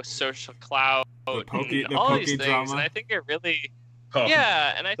social clout and all these things. Drama. And I think it really,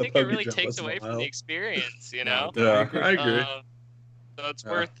 and I think it really takes away from the experience. Yeah, I agree. So it's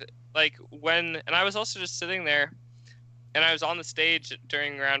worth and I was also just sitting there, and I was on the stage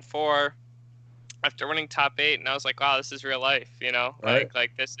during round 4 after winning top 8, and I was like, wow, this is real life, Right.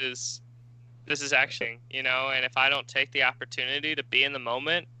 like this is action, and if I don't take the opportunity to be in the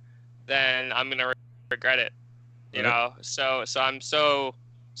moment, then I'm gonna regret it, Right. So I'm so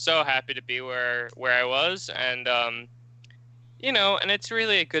happy to be where I was, and and it's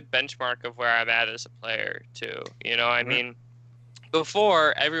really a good benchmark of where I'm at as a player too. I mean,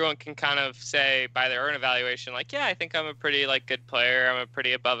 before, everyone can kind of say by their own evaluation, like, yeah, I think I'm a pretty good player. I'm a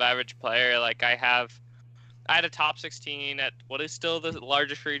pretty above average player. Like I had a top 16 at what is still the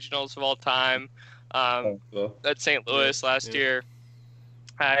largest regionals of all time, at St. Louis last year.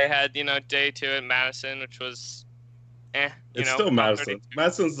 I had day 2 at Madison, which was it's still Madison.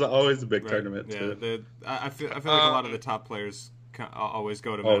 Madison's always a big tournament too. I feel like a lot of the top players always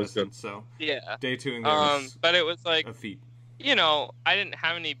go to Madison. So day 2 in there was but it was like a feat. I didn't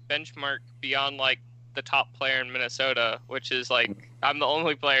have any benchmark beyond the top player in Minnesota, which is I'm the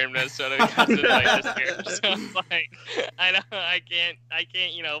only player in Minnesota who got to play this year. So I can't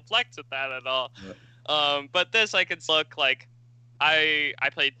flex with that at all. But this I could look I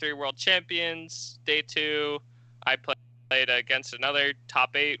played 3 world champions day 2. I played against another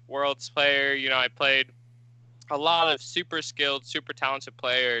top 8 worlds player. I played a lot of super skilled, super talented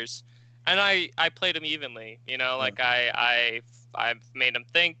players. And I played them evenly, I've made them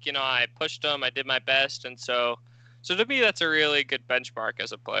think, I pushed them, I did my best, and so to me that's a really good benchmark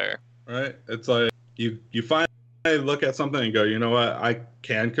as a player. Right? It's like you finally look at something and go, you know what, I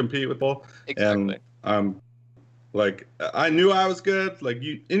can compete with people. Exactly. And I knew I was good.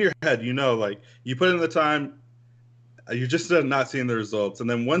 You in your head, you put in the time, you're just not seeing the results, and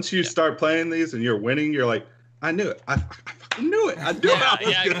then once you start playing these and you're winning, you're like, I knew it. I knew it. I knew I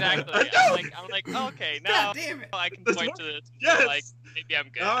was good. Exactly. I'm like, okay, now I can point to this. Yes. Maybe I'm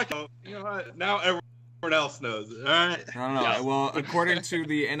good. Now I can, what? Now everyone else knows it. All right. I don't know. Yeah. Well, according to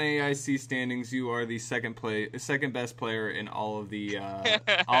the NAIC standings, you are the second best player in all of the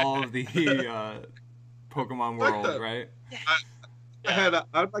Pokemon world, right?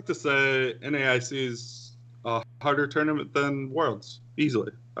 I'd like to say NAIC is a harder tournament than Worlds,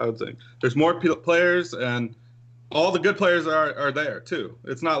 easily. I would think there's more players, and all the good players are there too.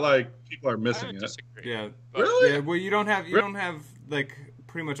 It's not like people are missing it. Yeah. Really? Yeah. Well, you don't have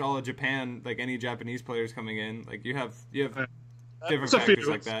pretty much all of Japan, any Japanese players coming in. You have different factors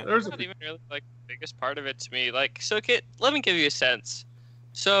like that. That's not even really the biggest part of it to me. Let me give you a sense.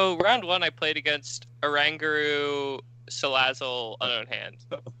 So round 1, I played against Oranguru, Salazzle, Unknown Hand.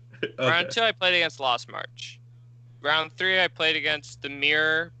 Okay. Round 2, I played against Lost March. Round 3, I played against the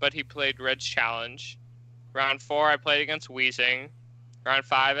Mirror, but he played Red's Challenge. Round 4, I played against Weezing. Round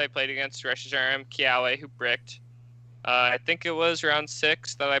 5, I played against Reshiram Kiawe, who bricked. I think it was round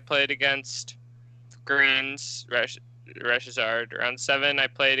 6 that I played against Green's Reshizard. Round 7, I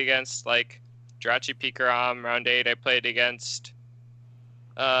played against Jirachi Pikaram. Round 8, I played against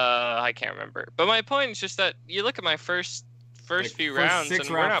I can't remember. But my point is just that you look at my first few rounds, six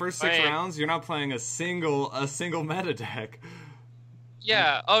rounds, you're not playing a single meta deck.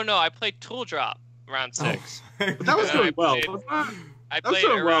 Yeah. Oh no, I played Tool Drop round 6. But that was doing well. I played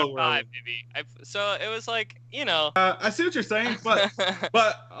around 5 maybe. So it was I see what you're saying,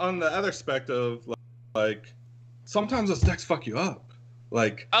 but on the other aspect of sometimes those decks fuck you up.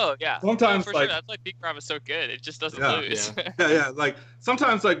 Oh yeah. Sometimes for sure. That's why Pikaram is so good. It just doesn't lose. Yeah.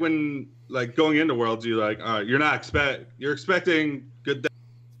 Sometimes when going into Worlds, you're you're expecting good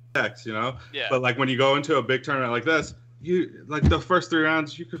decks, Yeah. But when you go into a big tournament like this, you the first 3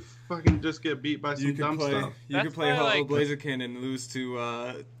 rounds, you could fucking just get beat by some dumb stuff. You could play Ho-Oh Blaziken and lose to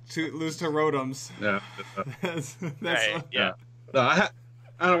Rotoms. Yeah. that's right. Yeah. No,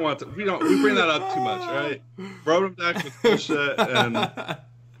 I don't want to. We bring that up too much, right? Rotom deck was bullshit, and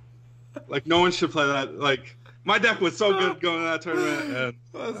no one should play that. My deck was so good going to that tournament,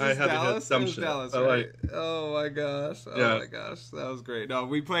 and I had to hit some shit. Dallas, right? Oh my gosh! My gosh, that was great. No,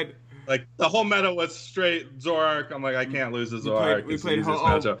 we played. The whole meta was straight Zoroark. I'm I can't lose the Zoroark. We played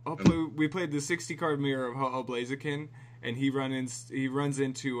we played the 60 card mirror of Ho-Oh Blaziken, and he runs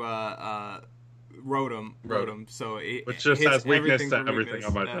into Rotom. So it which just has weakness to everything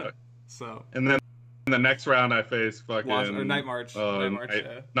on my deck. So and then the next round I face fucking or Night March.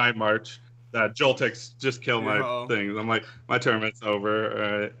 Night March. That Joltex just killed my things. I'm like, my tournament's over.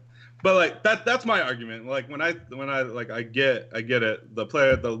 All right. But like that's my argument. Like when I like I get it.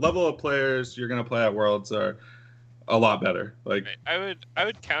 The level of players you're gonna play at Worlds are a lot better. Like I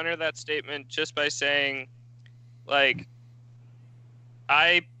would counter that statement just by saying, like,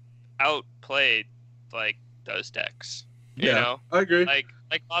 I outplayed like those decks. You know? I agree.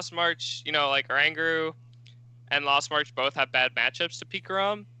 Like Lost March, like Oranguru and Lost March both have bad matchups to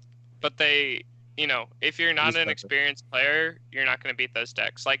Pikarom, but they, if you're not an experienced player, you're not going to beat those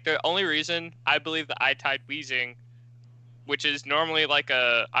decks. Like the only reason I believe that I tied Weezing, which is normally like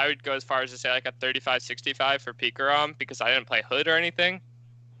I would go as far as to say like a 35-65 for Pikarom because I didn't play Hood or anything,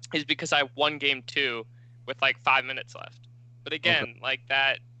 is because I won game 2 with like 5 minutes left. But again, like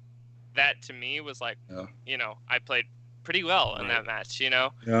that to me was like, I played pretty well in that match,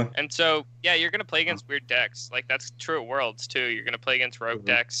 Yeah. And so, you're going to play against weird decks. Like, that's true at Worlds, too. You're going to play against rogue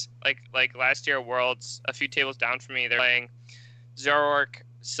decks. Like last year at Worlds, a few tables down from me, they're playing Zoroark,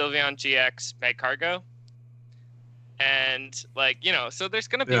 Sylveon GX, Magcargo. And, so there's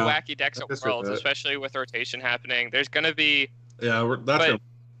going to be wacky decks at Worlds, especially with rotation happening. There's going to be... Yeah, that's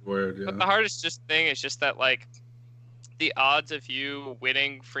weird, yeah. But the hardest thing is just that, like, the odds of you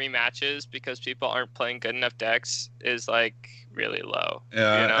winning free matches because people aren't playing good enough decks is like really low.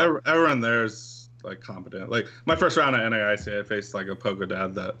 Yeah, everyone there is like competent. Like my first round at NAIC, I faced like a Poké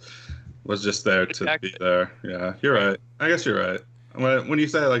Dad that was just there to be there. Yeah, you're right. I guess you're right. When you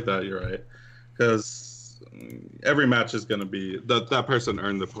say it like that, you're right. Because every match is going to be that person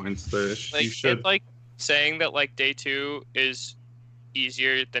earned the points. Like, you should. It's like saying that like day 2 is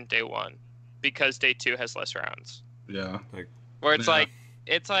easier than day 1 because day 2 has less rounds. Yeah. Where it's like,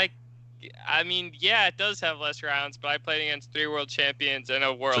 I mean, it does have less rounds, but I played against 3 world champions and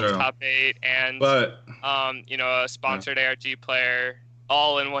a world top 8 and, a sponsored ARG player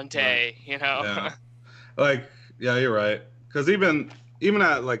all in one day, Yeah. You're right. Because even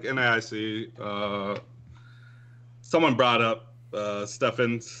at like NAIC, someone brought up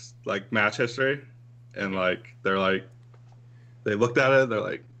Stefan's like match history and like, they looked at it, they're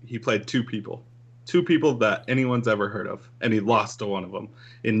like, he played 2 people that anyone's ever heard of, and he lost to one of them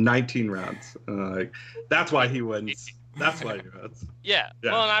in 19 rounds. Like, that's why he wins. That's why he wins. Yeah.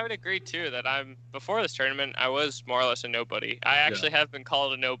 Well, and I would agree too that before this tournament, I was more or less a nobody. I actually have been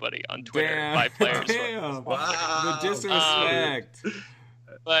called a nobody on Twitter by players. Damn. Wow. The disrespect.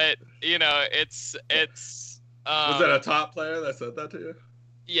 But it's. Was that a top player that said that to you?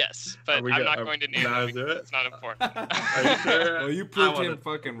 Yes, but I'm not going to name him because it's not important. Are you sure? Well, you proved him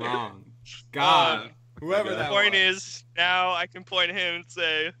fucking wrong. God, whoever that point is, now I can point at him and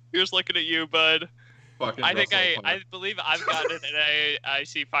say, "Here's looking at you, bud." I believe I've gotten an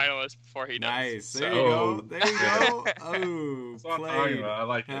NAIC finalist before he does. Nice. There you go. There you go. Oh, played. I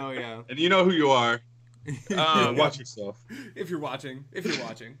like it. Hell yeah. And you know who you are. Watch yourself. If you're watching.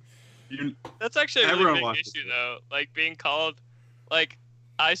 That's actually a really big issue, though. Like being called, like.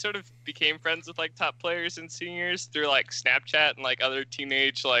 I sort of became friends with like top players and seniors through like Snapchat and like other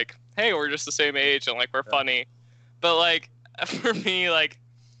teenage like, hey, we're just the same age and like we're funny. But like for me, like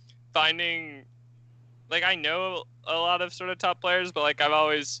finding like I know a lot of sort of top players, but like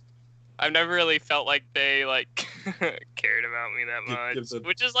I've never really felt like they like cared about me that much,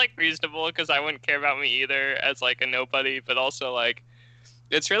 which is like reasonable because I wouldn't care about me either as like a nobody, but also like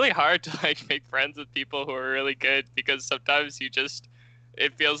it's really hard to like make friends with people who are really good because sometimes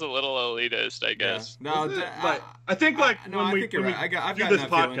it feels a little elitist, I guess. Yeah. No, I think like I think you're right. I've gotten that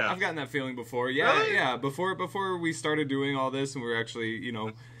feeling. I've gotten that feeling before. Yeah, really? Yeah. Before we started doing all this, and we were actually,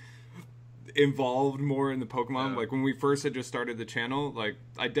 involved more in the Pokemon. Like when we first had just started the channel, like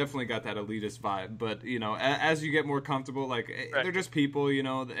I definitely got that elitist vibe. But as you get more comfortable, like they're just people, and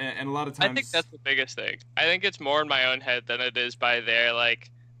a lot of times I think that's the biggest thing. I think it's more in my own head than it is by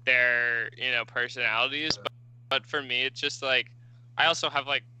their personalities. But for me, it's just like. I also have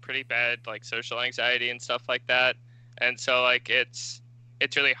like pretty bad like social anxiety and stuff like that, and so like it's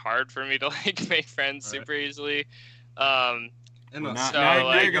really hard for me to like make friends super easily. Now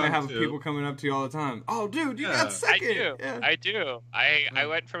you're gonna have people coming up to you all the time. Oh, dude, you got second. I do. I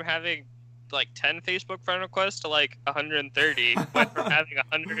went from having like 10 Facebook friend requests to like 130. Went from having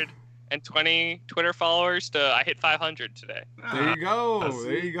 120 Twitter followers to I hit 500 today. There you go.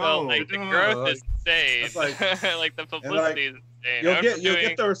 So, like the growth is insane. Like the publicity is insane. You'll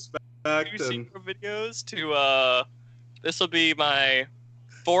get the respect. 2 secret videos to this will be my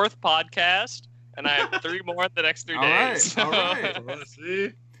 4th podcast, and I have 3 more in the next 3 days. All right.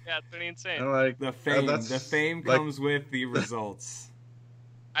 See? Yeah, it's pretty insane. Like the fame. The fame comes with the results.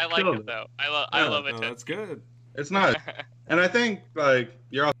 I like killed it it. though. Yeah, I love No, it. that's good. It's not, and I think like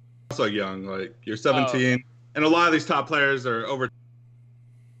you're also young, like you're Oh, 17, and a lot of these top players are over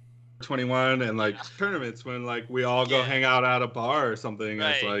 21, and like tournaments when like we all go Yeah. hang out at a bar or something.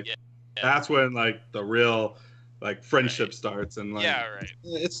 It's right. like Yeah. that's when like the real like friendship starts, and like Yeah. Right.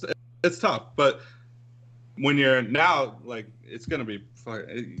 it's tough, but when you're now like it's gonna be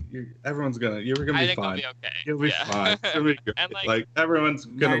everyone's gonna you're gonna I be think I'll fine. be okay. You'll be Yeah. fine. It's gonna be good. And like everyone's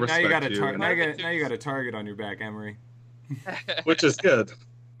gonna Now you got respect you, and- now you got a target on your back, Emery. which is good.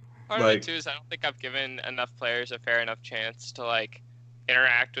 Part of like- it too is I don't think I've given enough players a fair enough chance to like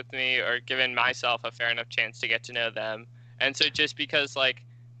interact with me, or given myself a fair enough chance to get to know them. And so just because like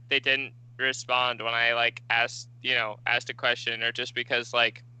they didn't respond when I like asked a question, or just because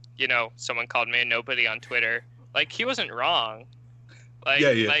like someone called me a nobody on Twitter, like he wasn't wrong. Like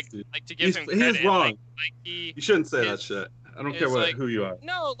Yeah, he is, like dude. like to give him He credit. is wrong. Like You shouldn't say that his- shit. I don't his, care like- who you are.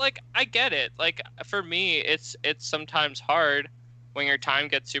 No, like I get it. Like for me, it's sometimes hard when your time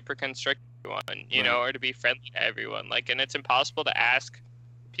gets super constricted, you know, or to be friendly to everyone. Like, and it's impossible to ask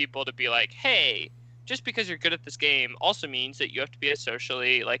people to be like, hey, just because you're good at this game also means that you have to be a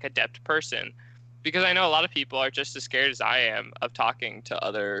socially like adept person. Because I know a lot of people are just as scared as I am of talking to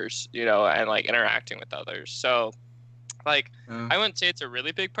others, and like interacting with others. So, like, I wouldn't say it's a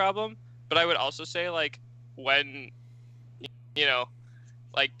really big problem, but I would also say like when,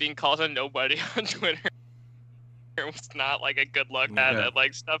 like being called a nobody on Twitter was not like a good look at Yeah. it.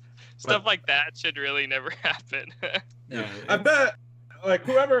 Like stuff like that should really never happen. Yeah, I bet, like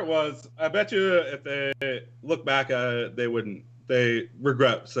whoever it was, I bet you if they look back at it, they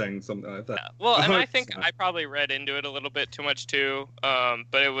regret saying something like that. Well, and I think 100%. I probably read into it a little bit too much too.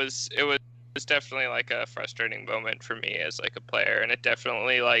 But it was definitely like a frustrating moment for me as like a player, and it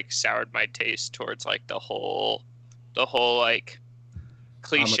definitely like soured my taste towards like the whole like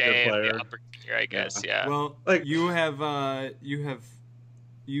cliche of player. the upper tier, I guess. Yeah. Well, Like- you have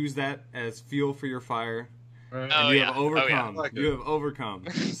used that as fuel for your fire, Right? Oh, and you yeah. have Oh, yeah. overcome. Like you it. have overcome.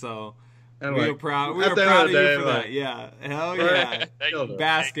 So And we like, are proud. We at are the end proud of of the you day, for like- that. Yeah. Hell Right. yeah. Thank Killed you. it.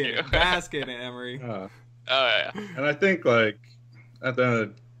 Bask in Thank it. you. Bask in it, Emery. Oh yeah. And I think like at the end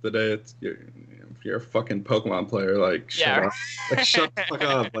of the day, if you're a fucking Pokemon player, like shut Yeah. up, like shut the fuck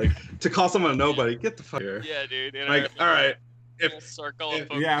up, like to call someone a nobody, get the fuck here. Yeah, dude. In Like, our all right, little circle of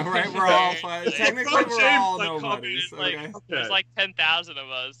Pokemon Yeah, right. We're all players, fine. like, Technically, we're James, all like, called me, nobodies. it's like- Okay. there's like 10,000 of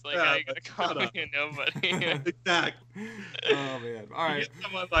us. Like, Yeah, how you but gonna call shut me up. a nobody? exactly. Oh man. All You right. get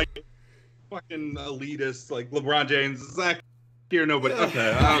someone like fucking elitist, like LeBron James, Zach, you're nobody.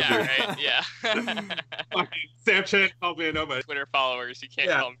 Okay, I don't yeah, care. right. Yeah. Fucking Sam Chen called me a nobody. Twitter followers, you can't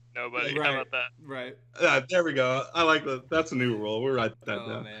Yeah. call me nobody. Right. How about that? Right. There we go. I like that. That's a new rule. We'll write that Oh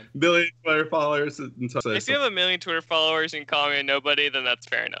down. man. Million Twitter followers. And If you have a million Twitter followers and call me a nobody, then that's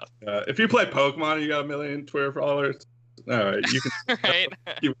fair enough, if you play Pokemon and you got a million Twitter followers, all right, you can. right?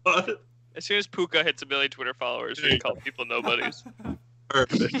 You what? As soon as Puka hits a million Twitter followers, we can call people nobodies.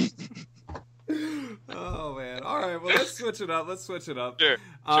 Perfect. Oh man. All right. Well, let's switch it up. Sure.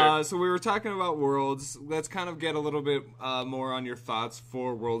 So we were talking about Worlds. Let's kind of get a little bit more on your thoughts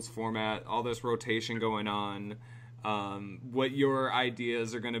for Worlds format. All this rotation going on. What your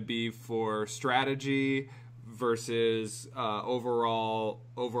ideas are going to be for strategy versus overall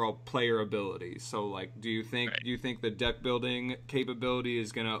player ability. So, like, do you think the deck building capability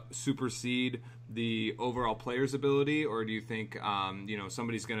is going to supersede the overall player's ability, or do you think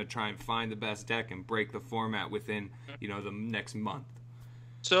somebody's going to try and find the best deck and break the format within the next month?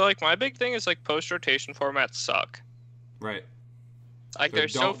 So, like, my big thing is, like, post-rotation formats suck. Right. Like, They're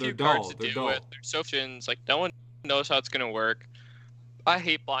there's dull- so few they're cards dull, to they're deal dull. with. There's so few options. Like, no one knows how it's going to work. I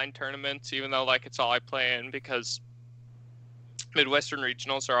hate blind tournaments, even though, like, it's all I play in, because Midwestern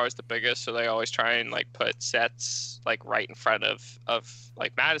regionals are always the biggest, so they always try and, like, put sets, like, right in front of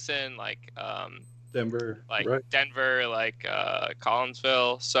like, Madison, like, Denver, like right? Denver, like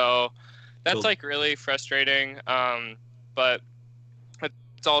Collinsville. So that's Cool. like really frustrating. But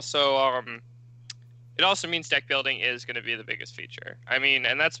it's also it also means deck building is going to be the biggest feature. I mean,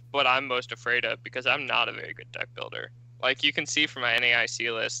 and that's what I'm most afraid of, because I'm not a very good deck builder. Like you can see from my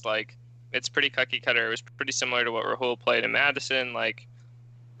NAIC list, like it's pretty cookie cutter. It was pretty similar to what Rahul played in Madison. Like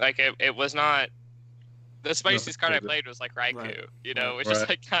it was not. The spiciest card I crazy. played was like Raikou, Right. which is Right.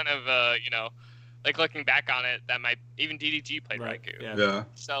 like kind of like looking back on it, that might even DDG played Right. Raikou. Yeah. Yeah.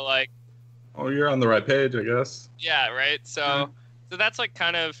 So like, Oh, you're on the right page, I guess. yeah, right. So that's like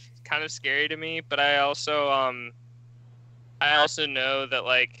kind of scary to me. But I also know that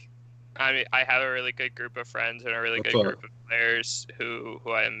like I have a really good group of friends and a really What's good up? group of players who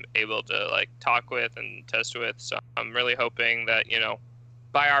I'm able to like talk with and test with. So I'm really hoping that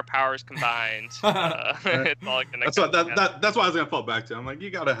by our powers combined, it's all gonna. That's why I was gonna fall back to. I'm like, you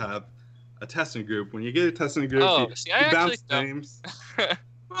gotta have a testing group. When you get a testing group, I you actually bounce names.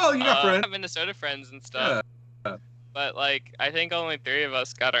 Well, you got friends. I have Minnesota friends and stuff. Yeah. But like, I think only 3 of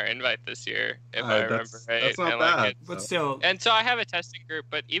us got our invite this year, if I remember right. That's not and, bad. like, but still. And so I have a testing group,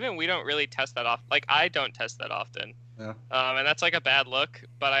 but even we don't really test that often. Like, I don't test that often. Yeah. And that's like a bad look.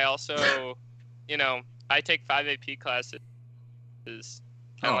 But I also, I take 5 AP classes.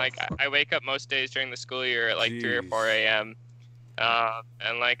 And like, I wake up most days during the school year at like 3 or 4 a.m.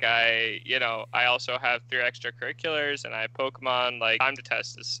 And like I also have 3 extracurriculars, and I have Pokemon. Like, time to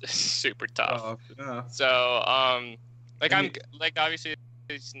test is super tough. Yeah. So obviously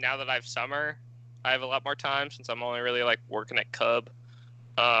now that I have summer, I have a lot more time since I'm only really like working at Cub.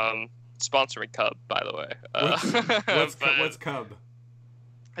 Sponsor me, Cub, by the way. What's Cub?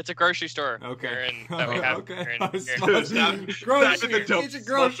 It's a grocery store. Okay. That we have okay. here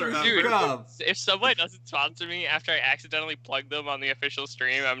Grocery Cub. If somebody doesn't sponsor me after I accidentally plug them on the official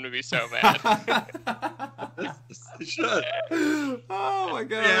stream, I'm gonna be so mad. You should. Oh my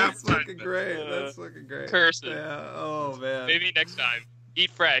god, that's fucking great. That's fucking great. Curses. Yeah. Oh man. Maybe next time.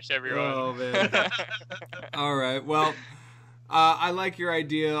 Eat fresh, everyone. Oh man. All right. Well. I like your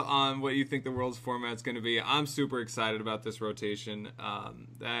idea on what you think the world's format's going to be. I'm super excited about this rotation.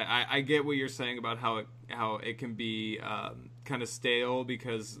 I get what you're saying about how it can be kind of stale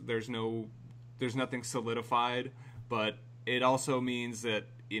because there's nothing solidified, but it also means that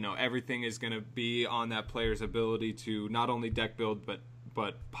everything is going to be on that player's ability to not only deck build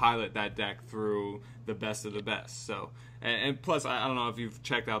but pilot that deck through the best of the best. So. And plus, I don't know if you've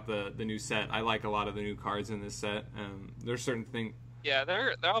checked out the new set. I like a lot of the new cards in this set. There's certain things. Yeah,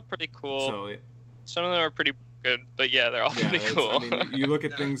 they're all pretty cool. So, some of them are pretty good, but yeah, they're all pretty cool. I mean, you look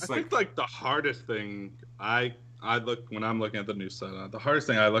at things I think like the hardest thing I look when I'm looking at the new set. The hardest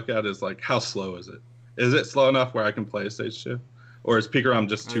thing I look at is like how slow is it? Is it slow enough where I can play a stage shift, or is Pikarom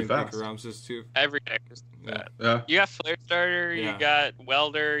just too fast? Pikarom's just too. Every deck is too fast. Yeah. You got Flare Starter. Yeah. You got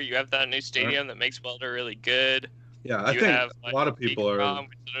Welder. You have that new stadium that makes Welder really good. Yeah, I think a lot of people are.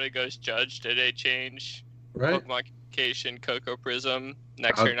 Which literally goes Judge, Did Change, right? Pokemon Communication, Cocoa Prism.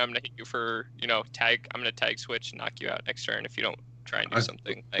 Next turn, I'm gonna hit you for tag. I'm gonna tag switch and knock you out next turn if you don't try and do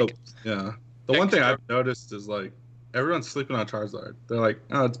something. The one thing I've noticed is like everyone's sleeping on Charizard. They're like,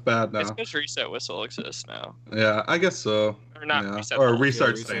 oh, it's bad now. It's because Reset Whistle exists now. Yeah, I guess so. Or not Reset. Or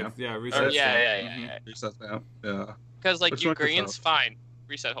Research Stamp. Yeah, Research Stamp. Reset Stamp. Yeah. Because like you greens, fine.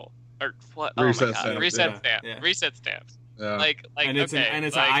 Reset Hole. Or what? Reset Stamp. Reset Stamp. Yeah. Reset Stamps. Yeah. Like and it's okay, an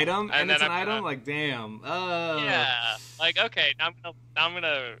item, and it's an item. Like damn. Yeah. Like okay, now I'm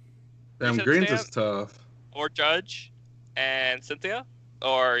gonna. Damn, greens is tough. Or Judge, and Cynthia,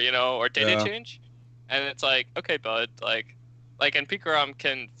 or Data Change, and it's like okay, bud, like, and Pikarom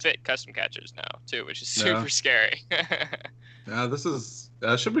can fit custom catchers now too, which is super scary. Yeah, this is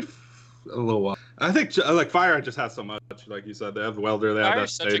should be a little while. I think like Fire just has so much, like you said. They have Welder, they have that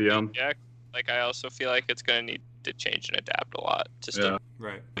stadium. Like I also feel like it's gonna need to change and adapt a lot to still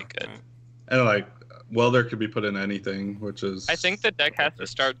be good. Right. And like Welder could be put in anything, which is. I think the deck has to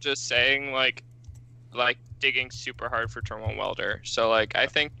start just saying like digging super hard for turn 1 Welder. So like I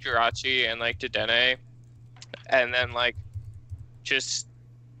think Jirachi and like Dedenne, and then like just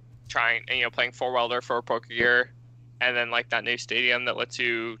trying and playing 4 Welder for Pokegear, and then like that new stadium that lets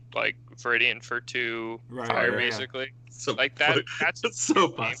you like Viridian for 2 fire basically. So like that's so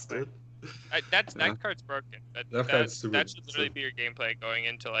busted. That card's broken. That should literally be your gameplay going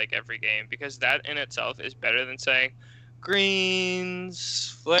into like every game, because that in itself is better than saying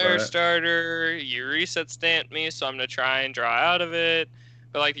greens, Flare Starter, you reset stamped me, so I'm gonna try and draw out of it.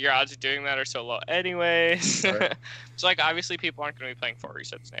 But like your odds of doing that are so low anyways. Right. So like obviously people aren't gonna be playing for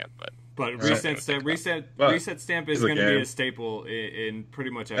reset stamp, but reset stamp is going to be a staple in pretty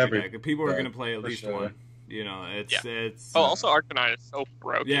much every deck. People are going to play at least one. It's. Also Arcanine is so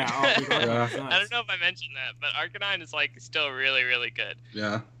broken. Yeah. I don't know if I mentioned that, but Arcanine is like still really, really good.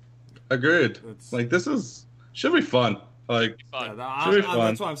 Yeah. Agreed. Like this should be fun. Like should be fun.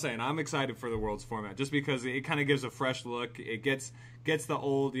 That's what I'm saying. I'm excited for the Worlds format just because it kind of gives a fresh look. It gets the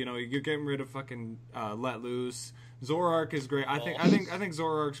old. You're getting rid of fucking Let Loose. Zoroark is great. I think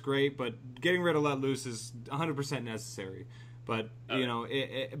Zoroark's great, but getting rid of Let Loose is 100% necessary. But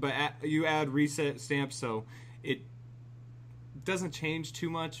you add reset stamps, so it doesn't change too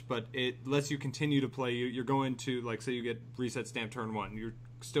much, but it lets you continue to play. You're going to like say you get reset stamp turn 1. You're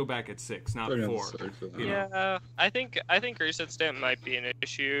still back at 6, not 4. Yeah, I think reset stamp might be an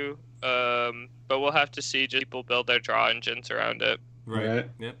issue, but we'll have to see. Just people build their draw engines around it. Right.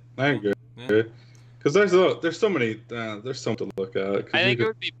 Yep. I agree. Yeah. Because there's so many there's something to look at. I think it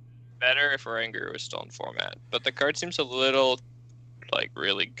would be better if Ranger was still in format, but the card seems a little like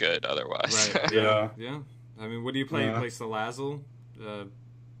really good otherwise. Right. Yeah. Yeah. I mean, what do you play? You play Salazzle?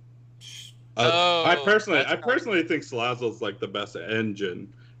 I that's personally think Salazzle's like the best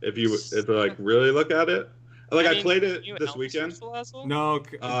engine if you like really look at it. Like I played it this weekend. No.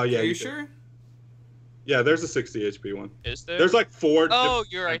 Yeah. Are you sure? Yeah, there's a 60 HP one. Is there? There's like 4. Oh,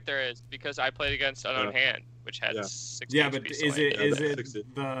 you're right. There is, because I played against Unknown Hand, which had 60 Yeah, HP.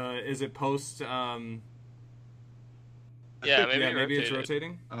 but is it post? Yeah, maybe it's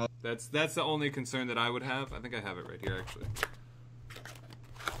rotating. That's the only concern that I would have. I think I have it right here actually.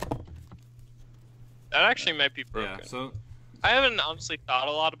 That actually might be broken. Yeah. So I haven't honestly thought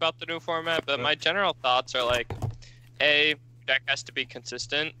a lot about the new format, but my general thoughts are like, deck has to be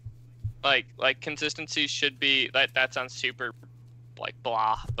consistent. Like consistency should be that sounds super like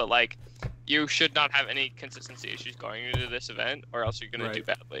blah, but like you should not have any consistency issues going into this event, or else you're gonna do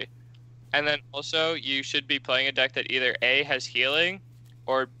badly. And then also you should be playing a deck that either A has healing,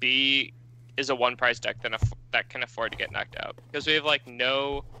 or B is a one price deck that can afford to get knocked out, because we have like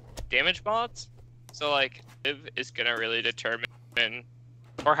no damage mods. So like Liv is gonna really determine,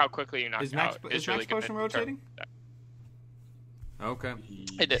 or how quickly you knock out is really Max Potion rotating? Okay.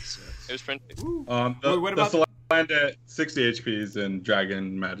 It is. It was printed. What about the land at 60 HPs in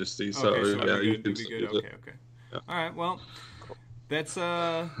Dragon Majesty? So, you can be good. Okay. Yeah. All right. Well, that's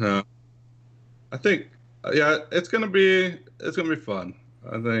I think it's gonna be fun.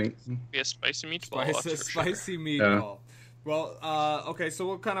 I think be a spicy meatball. Spicy meatball. Well, okay, so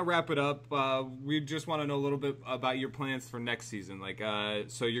we'll kind of wrap it up. We just want to know a little bit about your plans for next season. Like,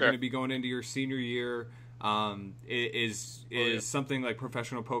 so you're going to be going into your senior year. Is something like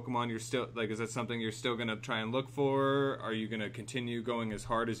professional Pokemon? You're still like, is that something you're still going to try and look for? Are you going to continue going as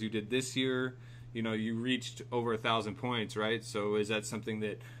hard as you did this year? You know, you reached over 1,000 points, right? So is that something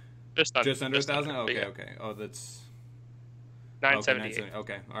that just under 1,000? Okay. Oh, that's 978.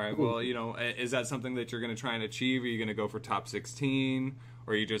 Okay, all right. Well, you know, is that something that you're going to try and achieve? Are you going to go for top 16?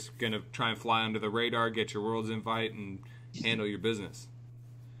 Or are you just going to try and fly under the radar, get your Worlds invite, and handle your business?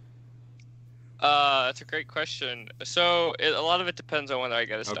 That's a great question. So a lot of it depends on whether I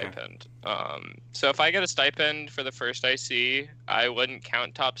get a stipend. So if I get a stipend for the first IC, I wouldn't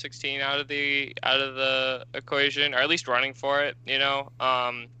count top 16 out of the equation, or at least running for it. You know,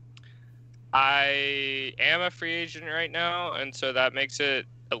 I am a free agent right now, and so that makes it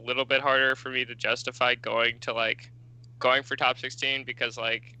a little bit harder for me to justify going for top 16, because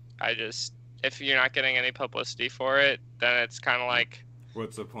like if you're not getting any publicity for it, then it's kind of like,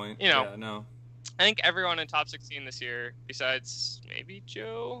 what's the point? You know, yeah, no. I think everyone in top 16 this year, besides maybe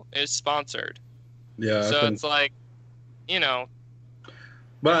Joe, is sponsored. Yeah. So it's like, you know.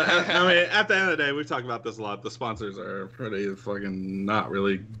 But I mean, at the end of the day, we've talked about this a lot. The sponsors are pretty fucking not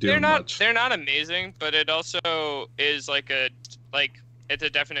really doing much. They're not amazing, but it also is like it's a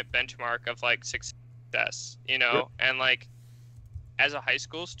definite benchmark of like success, you know. Yeah. And like, as a high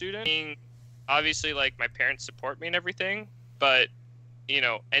school student, obviously like my parents support me and everything, but you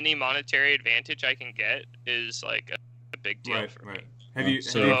know, any monetary advantage I can get is like a big deal for me. Have you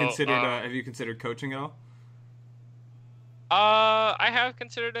considered coaching at all? I have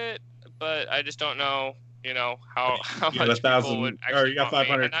considered it, but I just don't know, you know, how much people would actually. Or you got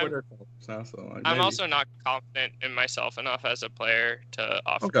 500 Twitter followers now, so like I'm also not confident in myself enough as a player to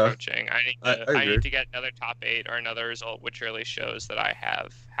offer coaching. I need to get another top 8 or another result, which really shows that I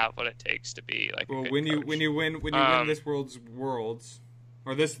have what it takes to be like. Well, a good when coach. you win this worlds.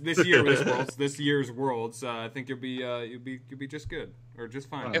 Or this year's worlds, I think you'll be just good, or just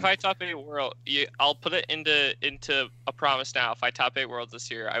fine. If I top 8 world, I'll put it into a promise now. If I top 8 worlds this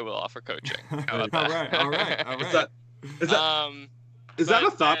year, I will offer coaching. How about that? All right. Is that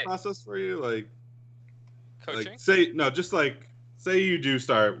a thought process for you, like coaching? Like, say you do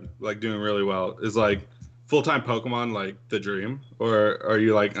start like doing really well. Is like full-time Pokemon like the dream, or are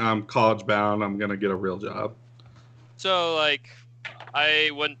you like, I'm college bound, I'm gonna get a real job? So like,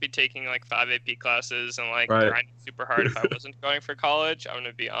 I wouldn't be taking like 5 AP classes and like grinding super hard if I wasn't going for college. I'm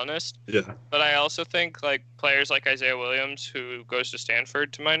gonna be honest. Yeah. But I also think like players like Isaiah Williams, who goes to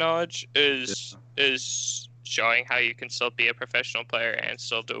Stanford, to my knowledge, is showing how you can still be a professional player and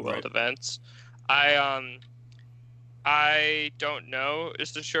still do well at events. I don't know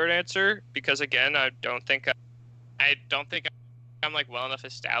is the short answer, because again, I don't think I'm like well enough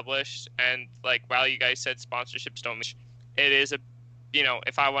established, and like while you guys said sponsorships don't, it is a, you know,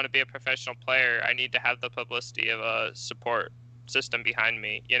 if I want to be a professional player, I need to have the publicity of a support system behind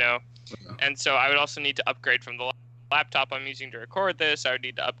me, you know? And so I would also need to upgrade from the laptop I'm using to record this. I would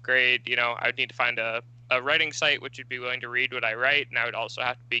need to upgrade. I would need to find a writing site which would be willing to read what I write, and I would also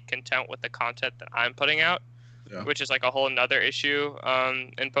have to be content with the content that I'm putting out, which is like a whole nother issue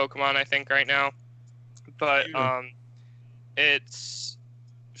in Pokemon, I think, right now. But it's,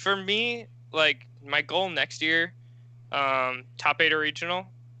 for me, like, my goal next year, top 8 or regional,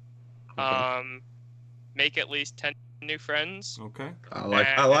 make at least 10 new friends. Okay. I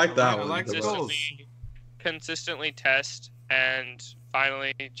like that one. I like the goals. Consistently test, and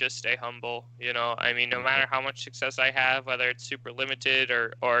finally just stay humble. I mean, no matter how much success I have, whether it's super limited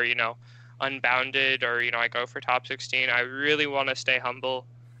or unbounded, or I go for top 16, I really want to stay humble.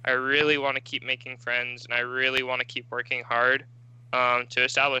 I really want to keep making friends, and I really want to keep working hard to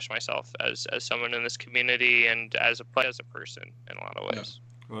establish myself as someone in this community and as a person in a lot of ways.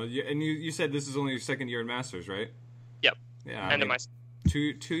 Yeah. Well, you said this is only your second year in Masters, right? Yep. Yeah. End of my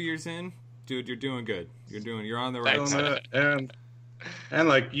 2 years in, dude. You're doing good. You're on the right side. And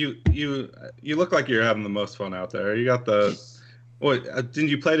like you look like you're having the most fun out there. You got the didn't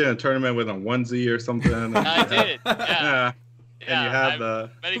you play in a tournament with a onesie or something? I did. Yeah. And you have the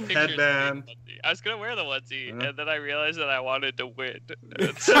headband. I was gonna wear the onesie, and then I realized that I wanted to win.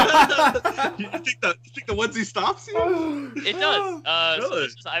 You think the onesie stops you? It does. Really?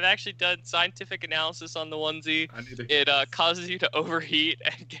 I've actually done scientific analysis on the onesie. It causes you to overheat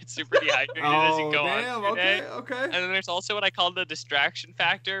and get super dehydrated as you go on. Okay. And then there's also what I call the distraction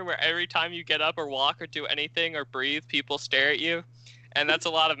factor, where every time you get up or walk or do anything or breathe, people stare at you. And that's a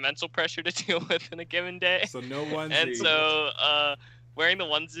lot of mental pressure to deal with in a given day. So no onesie. And so wearing the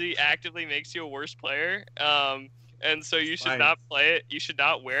onesie actively makes you a worse player. And so you should not play it. You should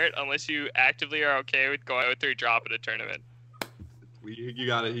not wear it unless you actively are okay with going with 3 drop in a tournament. You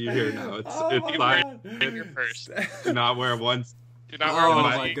got it. You hear it now. It's fine. Your first. Do not wear one. Do not wear one.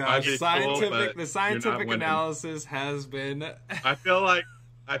 Oh my gosh! The scientific analysis has been. I feel like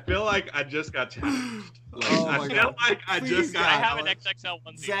I just got challenged. I have an XXL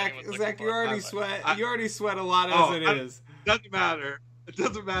onesie. Zach, you already sweat a lot as it is. Doesn't matter. It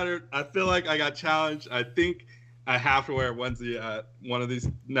doesn't matter. I feel like I got challenged. I think I have to wear a onesie at one of these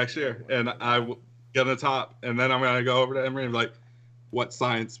next year, and I will get on the top, and then I'm gonna go over to Emery and be like, "What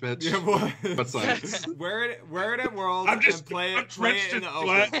science, bitch? Yeah, what science? wear it at Worlds and play it in the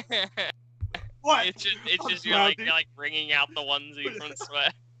open." What? It's just you're like wringing out the onesie from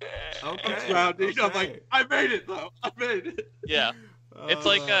sweat. Okay. I'm like, I made it though. I made it. Yeah. It's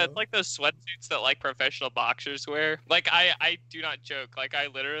like those sweatsuits that like professional boxers wear. Like I do not joke. Like I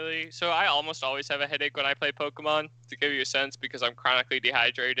almost always have a headache when I play Pokemon, to give you a sense, because I'm chronically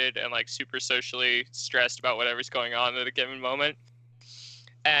dehydrated and like super socially stressed about whatever's going on at a given moment.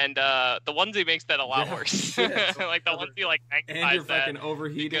 And the onesie makes that a lot worse. Like the onesie like magnifies and you're that. fucking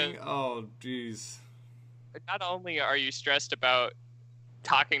overheating. Oh jeez. Not only are you stressed about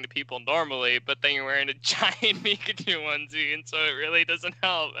talking to people normally, but then you're wearing a giant Pikachu onesie, and so it really doesn't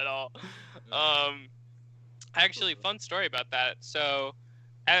help at all. Actually, fun story about that. So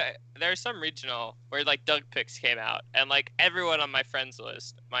there's some regional where like Doug picks came out, and like everyone on my friends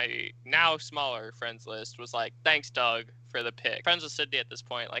list, my now smaller friends list, was like, "Thanks, Doug, for the pick." Friends with Sydney at this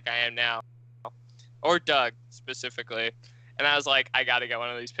point, like I am now, or Doug specifically, and I was like, "I gotta get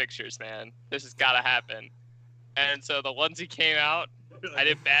one of these pictures, man. This has gotta happen." And so the onesie came out. I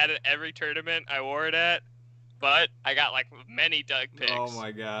did bad at every tournament I wore it at, but I got like many Doug picks. Oh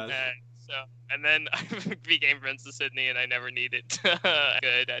my god! And then I became friends with Sydney, and I never needed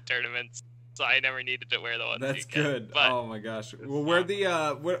good at tournaments, so I never needed to wear the onesie. That's again. good. But, oh my gosh! Well,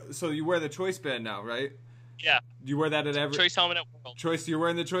 so you wear the choice band now, right? Yeah. You wear that at every choice helmet at Worlds. You're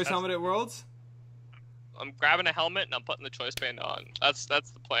wearing the choice helmet at Worlds? I'm grabbing a helmet and I'm putting the choice band on. That's the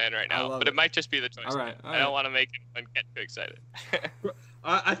plan right now. But it might just be the choice band. I don't want to make anyone get too excited.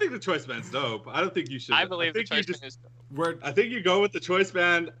 I think the choice band's dope. I don't think you should. I believe the choice band is dope. I think you go with the choice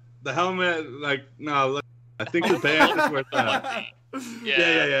band. The helmet, like, no. I think the band is worth that.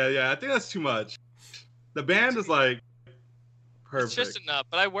 Yeah. I think that's too much. The band is like perfect. It's just enough.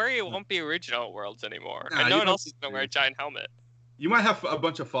 But I worry it won't be original at Worlds anymore. Nah, and no one else is gonna wear a giant helmet. You might have a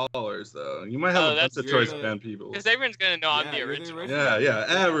bunch of followers, though. You might have a bunch of choice band people. Because everyone's going to know I'm the original. Yeah,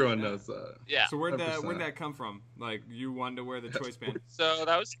 everyone knows that. Yeah. So where'd that come from? Like, you wanted to wear the choice band? So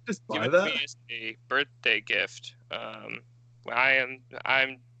that was just given to me as a birthday gift. I'm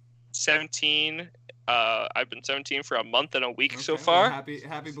 17. I've been 17 for a month and a week so far. Happy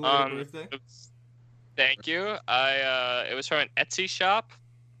belated birthday. Thank you. It was from an Etsy shop.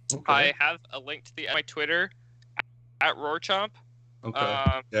 Okay. I have a link to my Twitter at Roarchomp.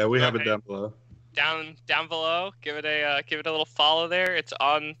 Okay. Yeah, we have it down below. Down below. Give it a little follow there. It's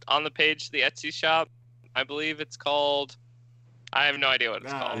on the page, the Etsy shop. I believe it's called. I have no idea what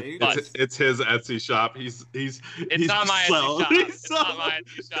it's called. But It's his Etsy shop. He's not my Etsy shop. It's not my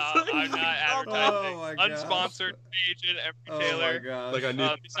Etsy shop. I'm not advertising. Oh my gosh. Unsponsored agent Emery Taylor. Oh my gosh. Like I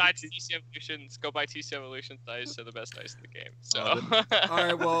need. Besides TC Evolutions, go buy TC Evolutions dice. They're the best dice in the game. So. All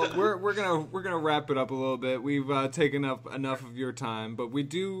right. Well, we're gonna wrap it up a little bit. We've taken up enough of your time, but we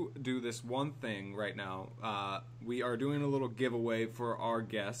do this one thing right now. We are doing a little giveaway for our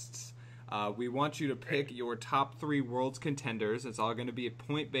guests. We want you to pick your top 3 Worlds contenders. It's all going to be a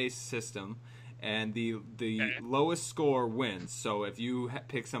point-based system, and the lowest score wins. So if you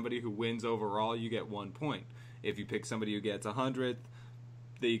pick somebody who wins overall, you get 1 point. If you pick somebody who gets 100th,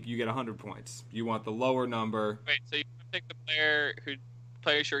 you get 100 points. You want the lower number. Wait, so you want to pick the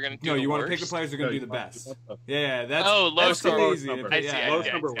players who are going to do No, the you want worst? to pick the players who are going to do the best. Yeah, that's low score. easy. I see.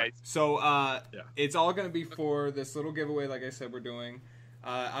 Lowest number wins. So it's all going to be for this little giveaway, like I said, we're doing.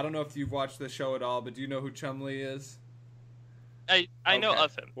 I don't know if you've watched the show at all, but do you know who Chumlee is? I know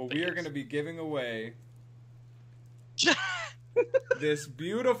of him. Well, we are going to be giving away this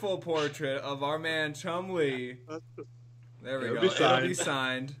beautiful portrait of our man Chumlee. There we go. It'll be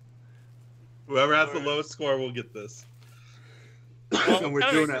signed. Whoever has the lowest score will get this. Well, and we're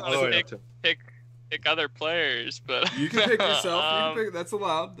doing it all the way up to. Pick other players, but you can pick yourself. That's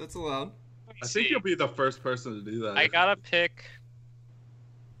allowed. That's allowed. I think you'll be the first person to do that. I gotta pick.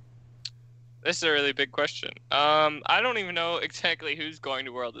 This is a really big question. I don't even know exactly who's going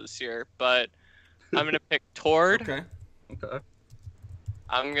to World this year, but I'm gonna pick Tord. Okay.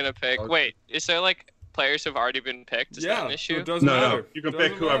 I'm gonna pick. Wait, is there like players who've already been picked? Is that an issue? It doesn't matter. No. You can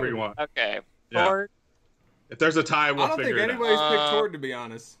pick whoever you want. Okay. Yeah. Tord. If there's a tie, we'll figure it out. I don't think anybody's picked Tord, to be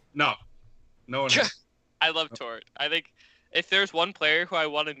honest. No one has. I love Tord. I think if there's one player who I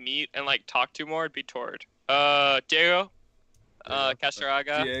want to meet and like talk to more, it'd be Tord. Diego.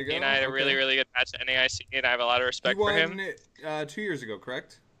 Casaraga. He and I had a really, really good match at NAIC, and I have a lot of respect for him. He won 2 years ago,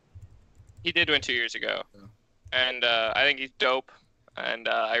 correct? He did win 2 years ago. Yeah. And I think he's dope, and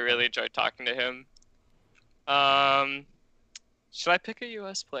I really enjoyed talking to him. Should I pick a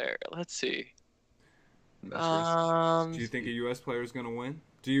U.S. player? Let's see. Do you think a U.S. player is going to win?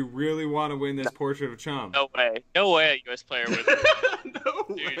 Do you really want to win this portrait of Chum? No way. No way a U.S. player would.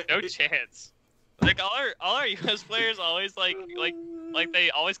 Dude, no chance. Like all our U.S. players always like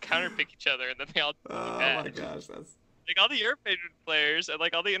they always counterpick each other, and then they all. Oh my gosh, that's. Like all the European players and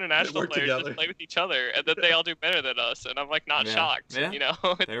like all the international players just play with each other, and then they all do better than us, and I'm like not shocked. Yeah. You know,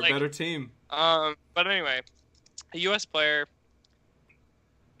 they're a like, better team. But anyway, a U.S. player.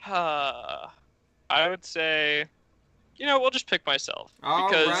 I would say, we'll just pick myself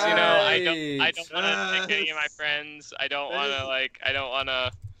because I don't want to pick any of my friends. I don't want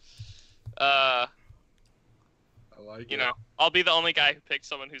to I like it. I'll be the only guy who picks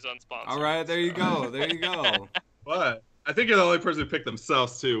someone who's unsponsored. All right, there you go. But I think you're the only person who picked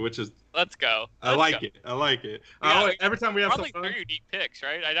themselves too, which is. Let's go. I like it. Every time we have probably 3 unique picks,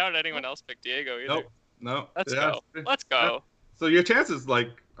 right? I doubt anyone else picked Diego either. Nope. Let's go. So your chances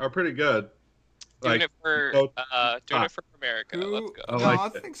are pretty good. Doing it for America. Let's go. I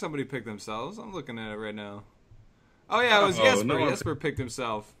think somebody picked themselves. I'm looking at it right now. Oh yeah, it was Jesper. No. Jesper picked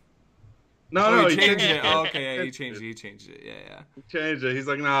himself. No, he changed it. Oh, okay, yeah, he changed it. Yeah. He changed it. He's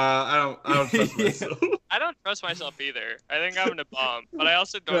like, nah, I don't trust myself. I don't trust myself either. I think I'm gonna bomb, but I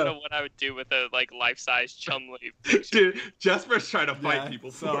also don't know what I would do with a life-size Chumlee picture. Dude, Jesper's trying to fight people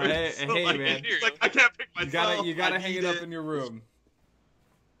for it. Hey, man. He's like, I can't pick myself. You gotta hang it up in your room.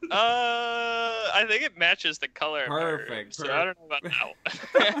 I think it matches the color. Perfect. So I don't know about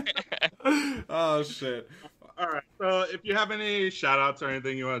that one. Oh shit. All right. So if you have any shout-outs or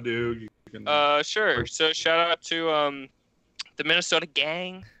anything you want to do, you can. Sure. So shout out to the Minnesota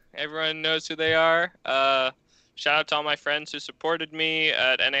gang. Everyone knows who they are. Shout out to all my friends who supported me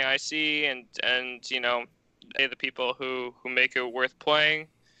at NAIC and the people who make it worth playing.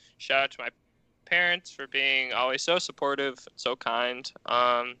 Shout out to my parents for being always so supportive, so kind.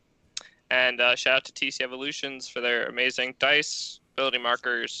 And shout out to TC Evolutions for their amazing dice, ability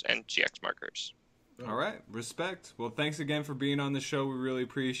markers, and GX markers. All right, respect. Well, thanks again for being on the show. We really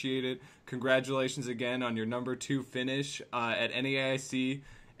appreciate it. Congratulations again on your number 2 finish at NAIC,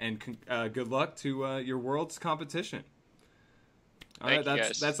 and good luck to your Worlds competition. All right,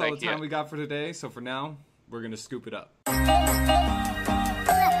 that's all the time we got for today. So for now, we're gonna scoop it up.